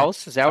Trish. The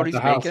house? Is that what he's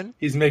making?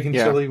 He's making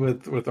chili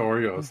with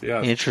Oreos,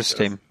 yes.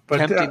 Interesting. Yes.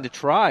 But, tempting to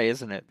try,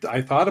 isn't it?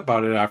 I thought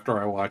about it after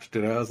I watched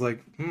it. I was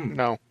like,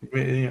 no.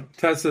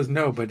 Ted says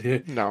no, but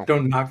no.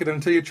 Don't knock it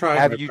until you try it.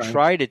 Have you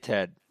tried it,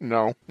 Ted?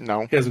 No.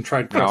 He hasn't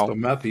tried crystal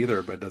meth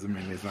either, but it doesn't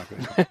mean he's not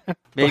going to.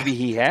 Maybe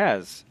he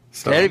has.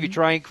 So, Ted, have you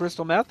tried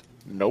crystal meth?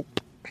 Nope.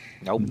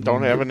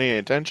 Don't have any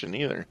intention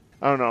either.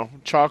 I don't know.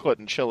 Chocolate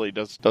and chili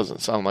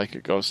doesn't sound like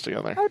it goes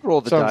together. I'd roll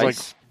the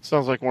dice.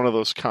 Sounds like one of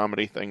those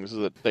comedy things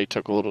that they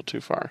took a little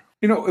too far.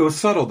 It was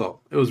subtle, though.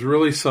 It was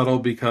really subtle,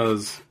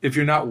 because if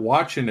you're not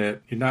watching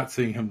it, you're not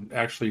seeing him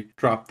actually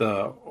drop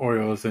the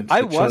Oreos into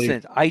I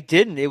wasn't. I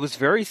didn't. It was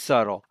very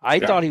subtle. I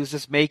thought he was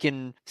just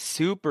making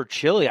super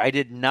chili. I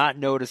did not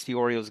notice the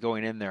Oreos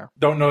going in there.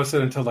 Don't notice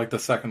it until, the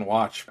second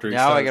watch.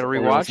 Now I got to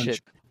rewatch it.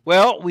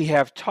 Well, we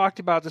have talked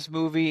about this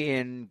movie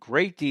in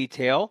great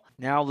detail.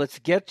 Now let's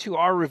get to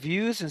our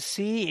reviews and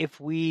see if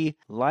we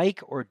like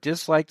or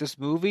dislike this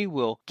movie.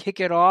 We'll kick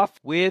it off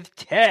with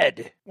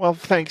Ted. Well,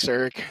 thanks,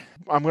 Eric.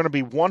 I'm going to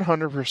be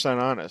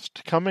 100%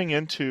 honest. Coming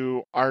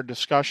into our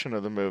discussion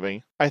of the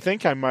movie, I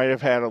think I might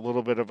have had a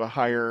little bit of a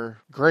higher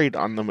grade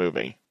on the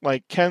movie.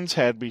 Like Ken's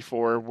had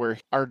before, where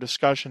our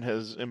discussion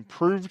has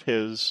improved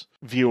his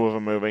view of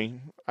a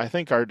movie. I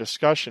think our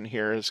discussion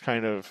here has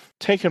kind of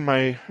taken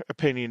my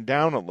opinion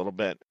down a little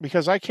bit,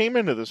 because I came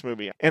into this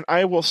movie, and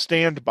I will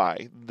stand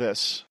by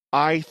this.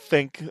 I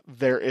think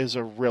there is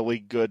a really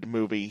good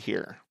movie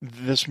here.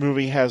 This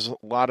movie has a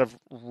lot of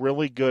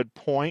really good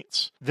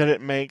points that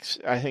it makes.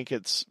 I think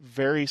it's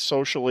very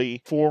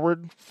socially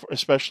forward,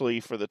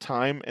 especially for the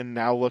time, and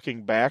now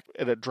looking back,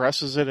 it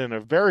addresses it in a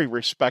very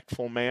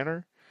respectful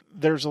manner.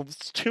 There's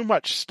too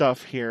much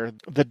stuff here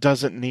that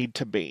doesn't need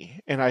to be.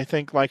 And I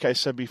think, like I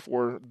said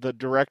before, the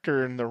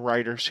director and the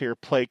writers here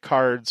play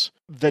cards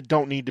that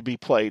don't need to be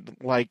played,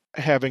 like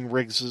having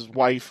Riggs'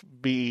 wife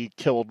be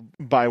killed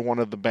by one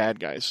of the bad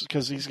guys,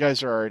 because these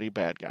guys are already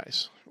bad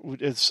guys.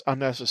 is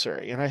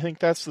unnecessary. And I think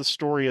that's the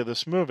story of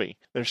this movie.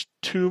 There's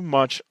too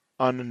much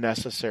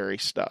unnecessary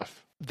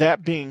stuff.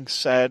 That being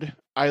said,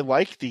 I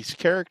like these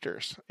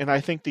characters, and I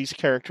think these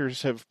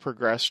characters have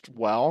progressed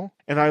well,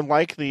 and I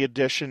like the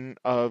addition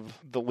of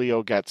the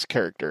Leo Getz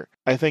character.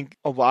 I think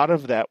a lot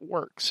of that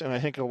works, and I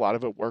think a lot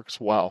of it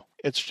works well.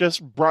 It's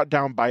just brought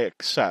down by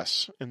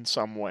excess in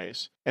some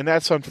ways, and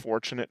that's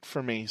unfortunate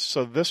for me.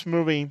 So this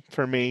movie,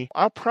 for me,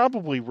 I'll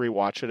probably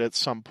rewatch it at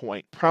some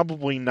point.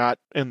 Probably not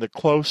in the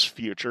close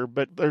future,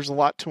 but there's a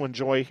lot to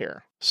enjoy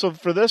here. So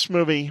for this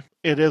movie,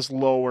 it is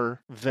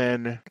lower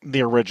than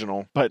the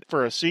original, but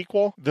for a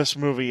sequel, this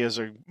movie is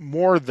a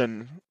more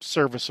than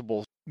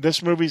serviceable.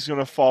 This movie's going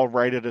to fall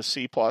right at a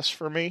C+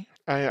 for me.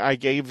 I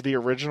gave the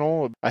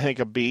original, I think,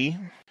 a B.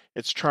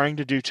 It's trying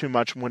to do too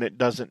much when it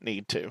doesn't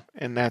need to,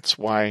 and that's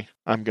why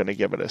I'm going to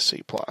give it a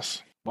C+.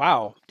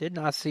 Wow, did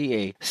not see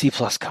a C+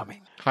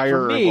 coming.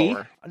 Higher For me, or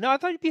lower? No, I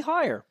thought you'd be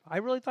higher. I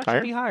really thought Higher?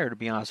 you'd be higher, to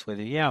be honest with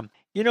you. Yeah.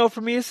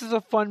 For me, this is a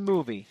fun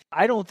movie.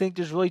 I don't think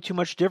there's really too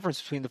much difference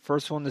between the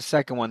first one and the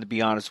second one, to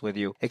be honest with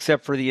you,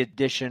 except for the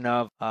addition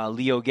of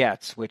Leo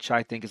Getz, which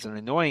I think is an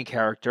annoying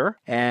character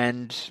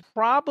and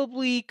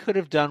probably could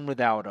have done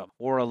without him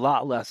or a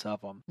lot less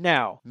of him.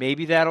 Now,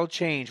 maybe that'll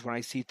change when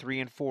I see 3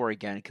 and 4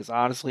 again, because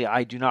honestly,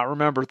 I do not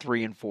remember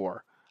 3 and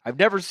 4. I've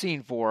never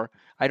seen 4.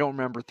 I don't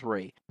remember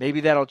 3.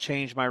 Maybe that'll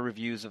change my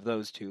reviews of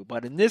those two.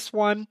 But in this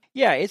one,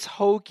 yeah, it's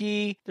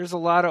hokey. There's a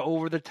lot of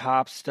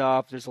over-the-top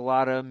stuff. There's a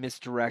lot of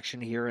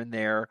misdirection here and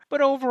there.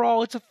 But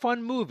overall, it's a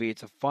fun movie.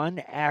 It's a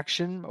fun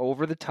action,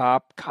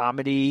 over-the-top,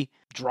 comedy,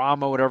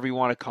 drama, whatever you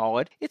want to call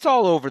it. It's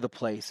all over the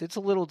place. It's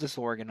a little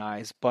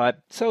disorganized, but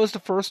so is the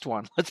first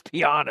one, let's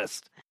be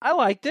honest. I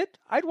liked it.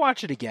 I'd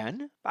watch it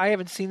again. I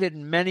haven't seen it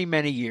in many,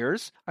 many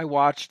years. I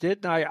watched it,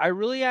 and I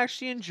really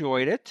actually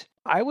enjoyed it.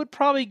 I would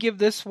probably give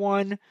this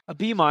one a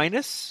B-.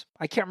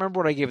 I can't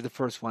remember what I gave the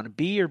first one. A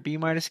B or B-,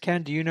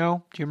 Ken? Do you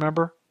know? Do you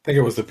remember? I think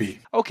it was a B.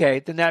 Okay,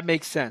 then that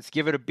makes sense.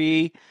 Give it a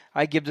B.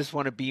 I give this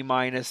one a B-.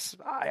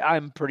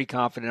 I'm pretty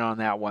confident on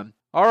that one.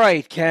 All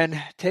right,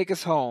 Ken, take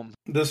us home.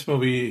 This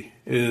movie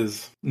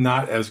is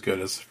not as good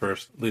as the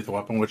first Lethal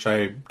Weapon, which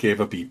I gave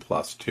a B+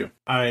 to.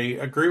 I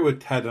agree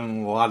with Ted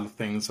on a lot of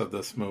things of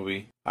this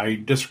movie. I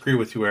disagree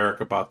with you,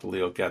 Eric, about the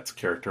Leo Getz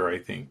character. I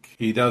think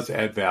he does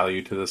add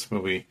value to this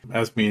movie.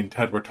 As me and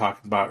Ted were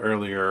talking about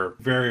earlier,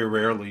 very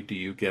rarely do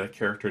you get a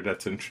character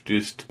that's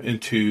introduced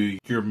into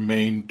your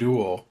main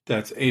duel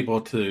that's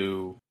able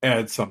to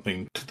add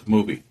something to the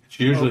movie.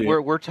 It's usually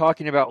we're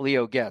talking about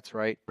Leo Getz,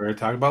 right? We're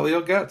talking about Leo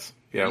Getz.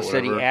 Yeah, you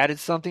said he added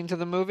something to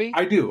the movie?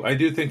 I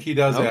do think he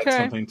does add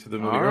something to the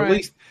movie. All or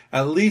right.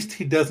 at least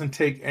he doesn't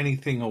take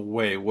anything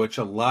away, which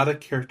a lot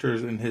of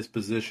characters in his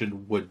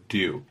position would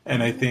do.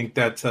 And I think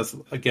that says,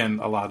 again,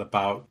 a lot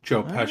about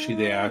Joe Pesci,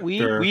 the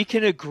actor. We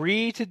can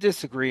agree to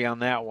disagree on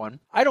that one.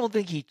 I don't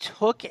think he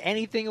took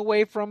anything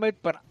away from it,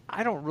 but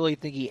I don't really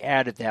think he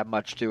added that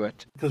much to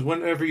it. Because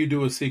whenever you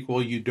do a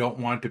sequel, you don't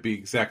want it to be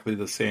exactly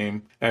the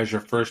same as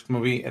your first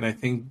movie. And I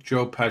think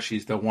Joe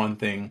Pesci's the one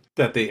thing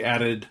that they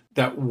added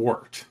that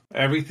worked.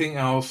 Everything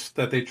else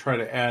that they try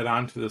to add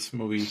on to this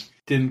movie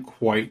didn't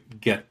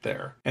quite get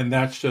there. And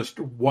that's just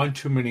one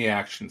too many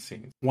action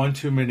scenes, one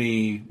too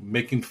many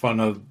making fun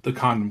of the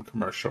condom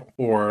commercial,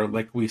 or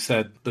like we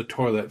said, the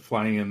toilet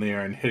flying in the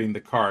air and hitting the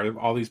car,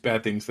 all these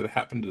bad things that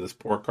happened to this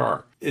poor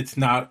car. It's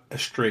not a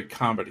straight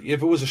comedy.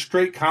 If it was a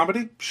straight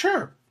comedy,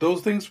 sure,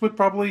 those things would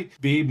probably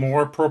be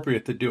more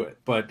appropriate to do it.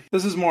 But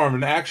this is more of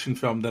an action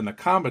film than a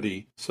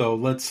comedy, so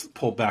let's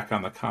pull back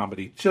on the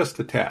comedy just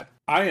a tad.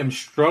 I am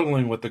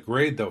struggling with the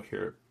grade, though,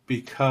 here,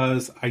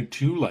 because I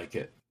do like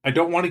it. I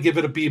don't want to give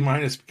it a B-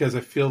 because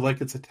I feel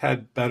like it's a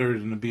tad better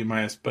than a B-,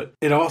 but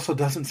it also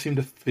doesn't seem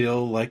to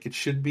feel like it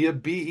should be a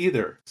B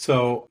either.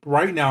 So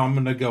right now I'm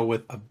going to go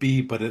with a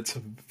B, but it's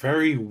a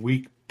very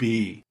weak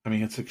B. I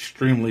mean, it's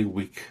extremely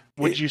weak.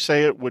 Would you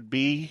say it would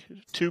be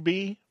to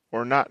be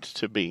or not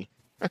to be?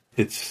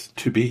 It's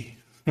to be.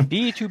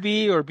 B to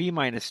B or B-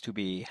 to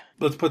B?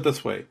 Let's put it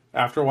this way.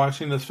 After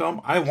watching this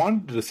film, I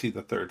wanted to see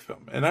the third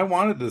film, and I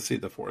wanted to see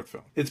the fourth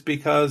film. It's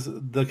because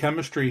the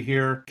chemistry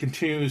here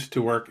continues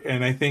to work,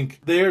 and I think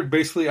they're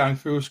basically on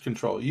cruise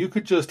control. You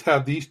could just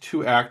have these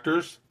two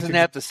actors. Isn't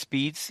that the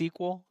Speed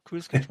sequel,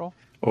 Cruise Control?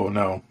 Oh,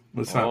 no.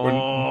 It's not.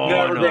 Oh,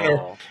 We're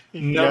no.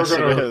 Yes,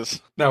 it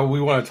is. Now,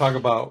 we want to talk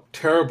about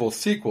terrible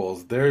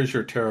sequels. There's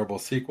your terrible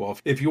sequel.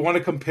 If you want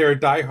to compare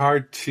Die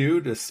Hard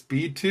 2 to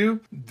Speed 2,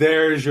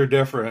 there's your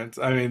difference.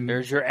 I mean,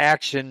 There's your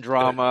action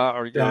drama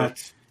or your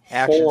that's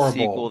action horrible.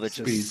 sequel that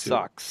Speed just 2.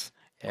 sucks.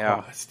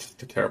 Yeah. Oh, it's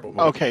just a terrible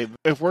movie. Okay,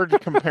 if we're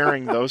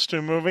comparing those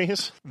two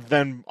movies,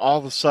 then all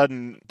of a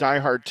sudden Die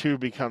Hard 2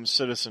 becomes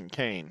Citizen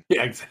Kane.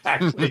 Yeah,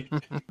 exactly.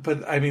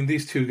 But, I mean,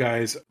 these two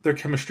guys, their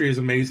chemistry is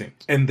amazing.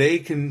 And they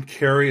can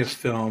carry a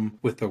film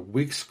with a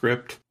weak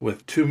script,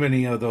 with too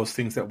many of those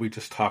things that we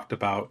just talked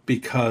about,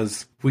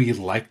 because we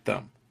like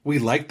them. We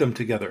like them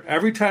together.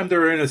 Every time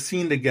they're in a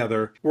scene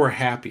together, we're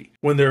happy.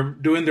 When they're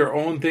doing their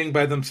own thing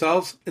by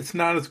themselves, it's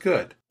not as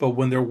good. But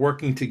when they're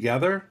working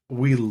together,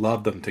 we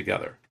love them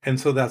together. And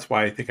so that's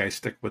why I think I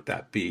stick with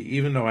that B,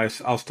 even though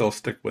I'll still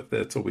stick with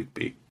it. It's a weak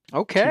B.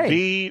 Okay. To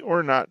be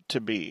or not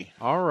to be?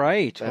 All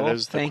right. That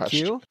is the thank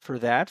question. you for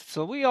that.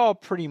 So we all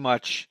pretty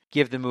much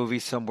give the movie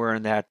somewhere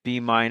in that B-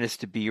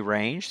 to B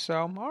range.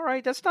 So, all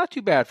right, that's not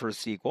too bad for a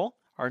sequel.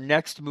 Our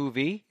next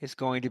movie is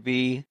going to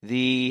be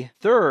the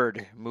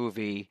third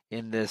movie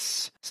in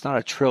this. It's not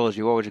a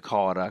trilogy. What would you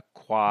call it? A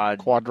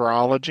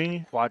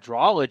Quadrology?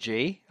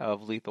 quadrology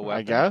of Lethal Weapon.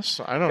 I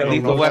guess. I don't know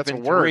Lethal if that's a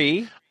Weapon word.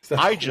 3.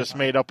 I just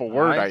made up a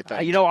word, I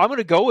think. You know, I'm going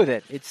to go with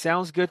it. It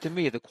sounds good to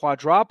me. The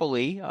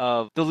quadropoly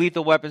of the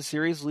Lethal Weapon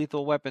series,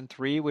 Lethal Weapon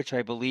 3, which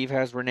I believe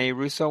has Rene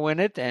Russo in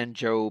it and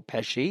Joe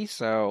Pesci.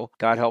 So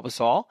God help us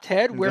all.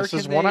 Ted, where This can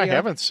is one they, I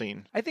haven't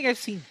seen. I think I've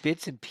seen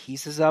bits and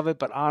pieces of it,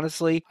 but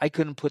honestly, I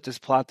couldn't put this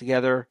plot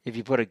together if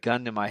you put a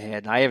gun to my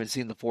head, and I haven't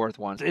seen the fourth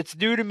one. It's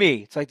new to me.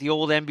 It's like the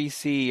old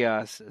NBC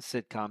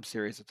sitcom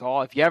series. It's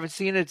all. If you haven't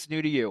seen it, it's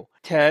new to you.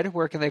 Ted,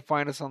 where can they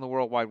find us on the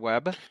World Wide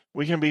Web?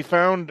 We can be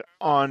found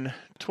on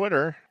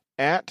Twitter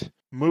at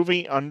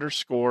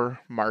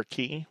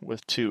movie_marquee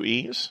with 2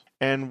 E's.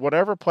 And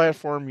whatever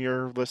platform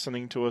you're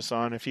listening to us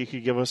on, if you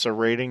could give us a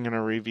rating and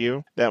a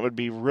review, that would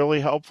be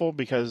really helpful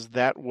because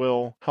that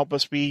will help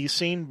us be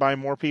seen by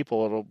more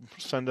people. It'll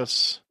send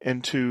us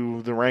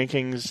into the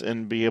rankings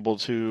and be able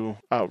to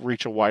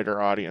reach a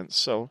wider audience.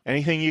 So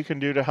anything you can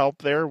do to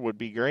help there would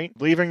be great.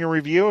 Leaving a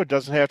review, it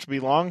doesn't have to be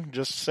long.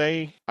 Just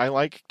say, I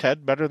like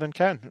Ted better than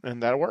Ken,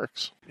 and that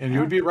works. And you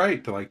would be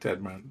right to like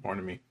Ted more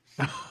than me.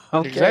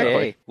 Okay.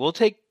 Exactly. We'll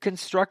take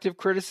constructive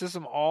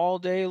criticism all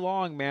day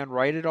long, man.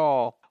 Write it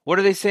all. What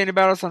are they saying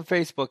about us on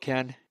Facebook,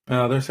 Ken?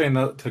 They're saying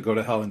to go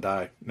to hell and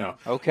die. No.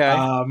 Okay.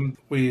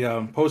 We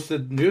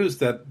posted news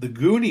that the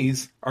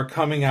Goonies are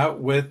coming out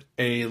with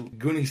a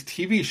Goonies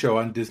TV show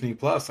on Disney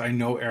Plus. I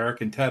know Eric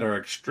and Ted are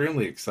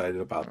extremely excited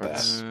about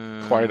That's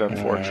that. quite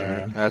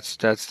unfortunate.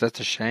 That's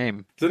a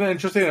shame. Isn't it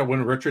interesting that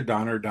when Richard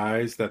Donner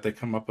dies, that they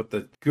come up with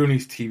the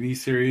Goonies TV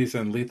series,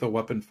 and Lethal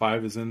Weapon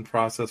 5 is in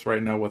process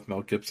right now with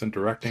Mel Gibson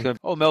directing?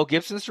 Oh, Mel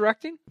Gibson's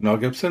directing? Mel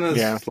Gibson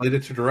is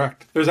slated to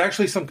direct. There's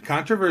actually some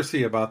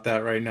controversy about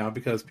that right now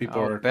because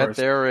people are, of course,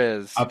 there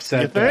is.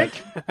 upset. You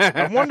think?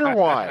 I wonder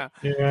why.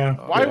 Yeah.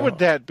 Why would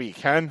that be,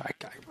 Ken? I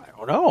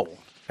don't know.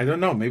 I don't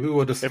know. Maybe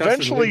we'll discuss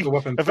Eventually, it in Lethal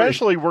Weapon 3.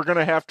 eventually, we're going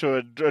to have to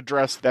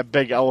address that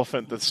big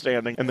elephant that's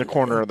standing in the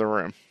corner of the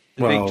room.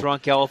 The big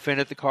drunk elephant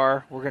at the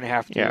car. We're going to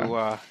have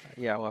to,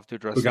 we'll have to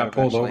address We that got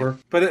pulled eventually. over.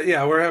 But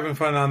we're having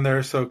fun on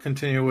there, so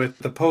continue with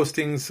the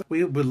postings.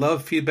 We would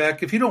love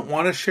feedback. If you don't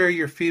want to share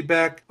your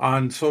feedback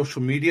on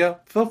social media,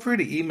 feel free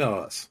to email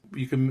us.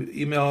 You can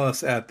email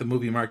us at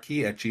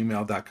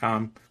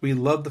themoviemarquee@gmail.com. We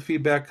love the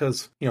feedback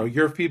because,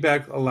 your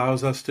feedback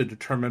allows us to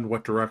determine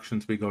what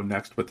directions we go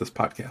next with this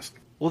podcast.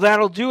 Well,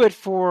 that'll do it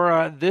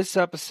for this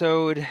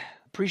episode.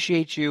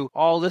 Appreciate you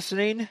all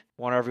listening.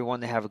 Want everyone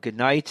to have a good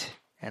night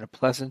and a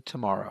pleasant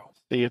tomorrow.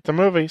 See you at the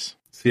movies.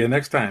 See you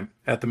next time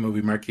at the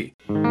Movie Marquee.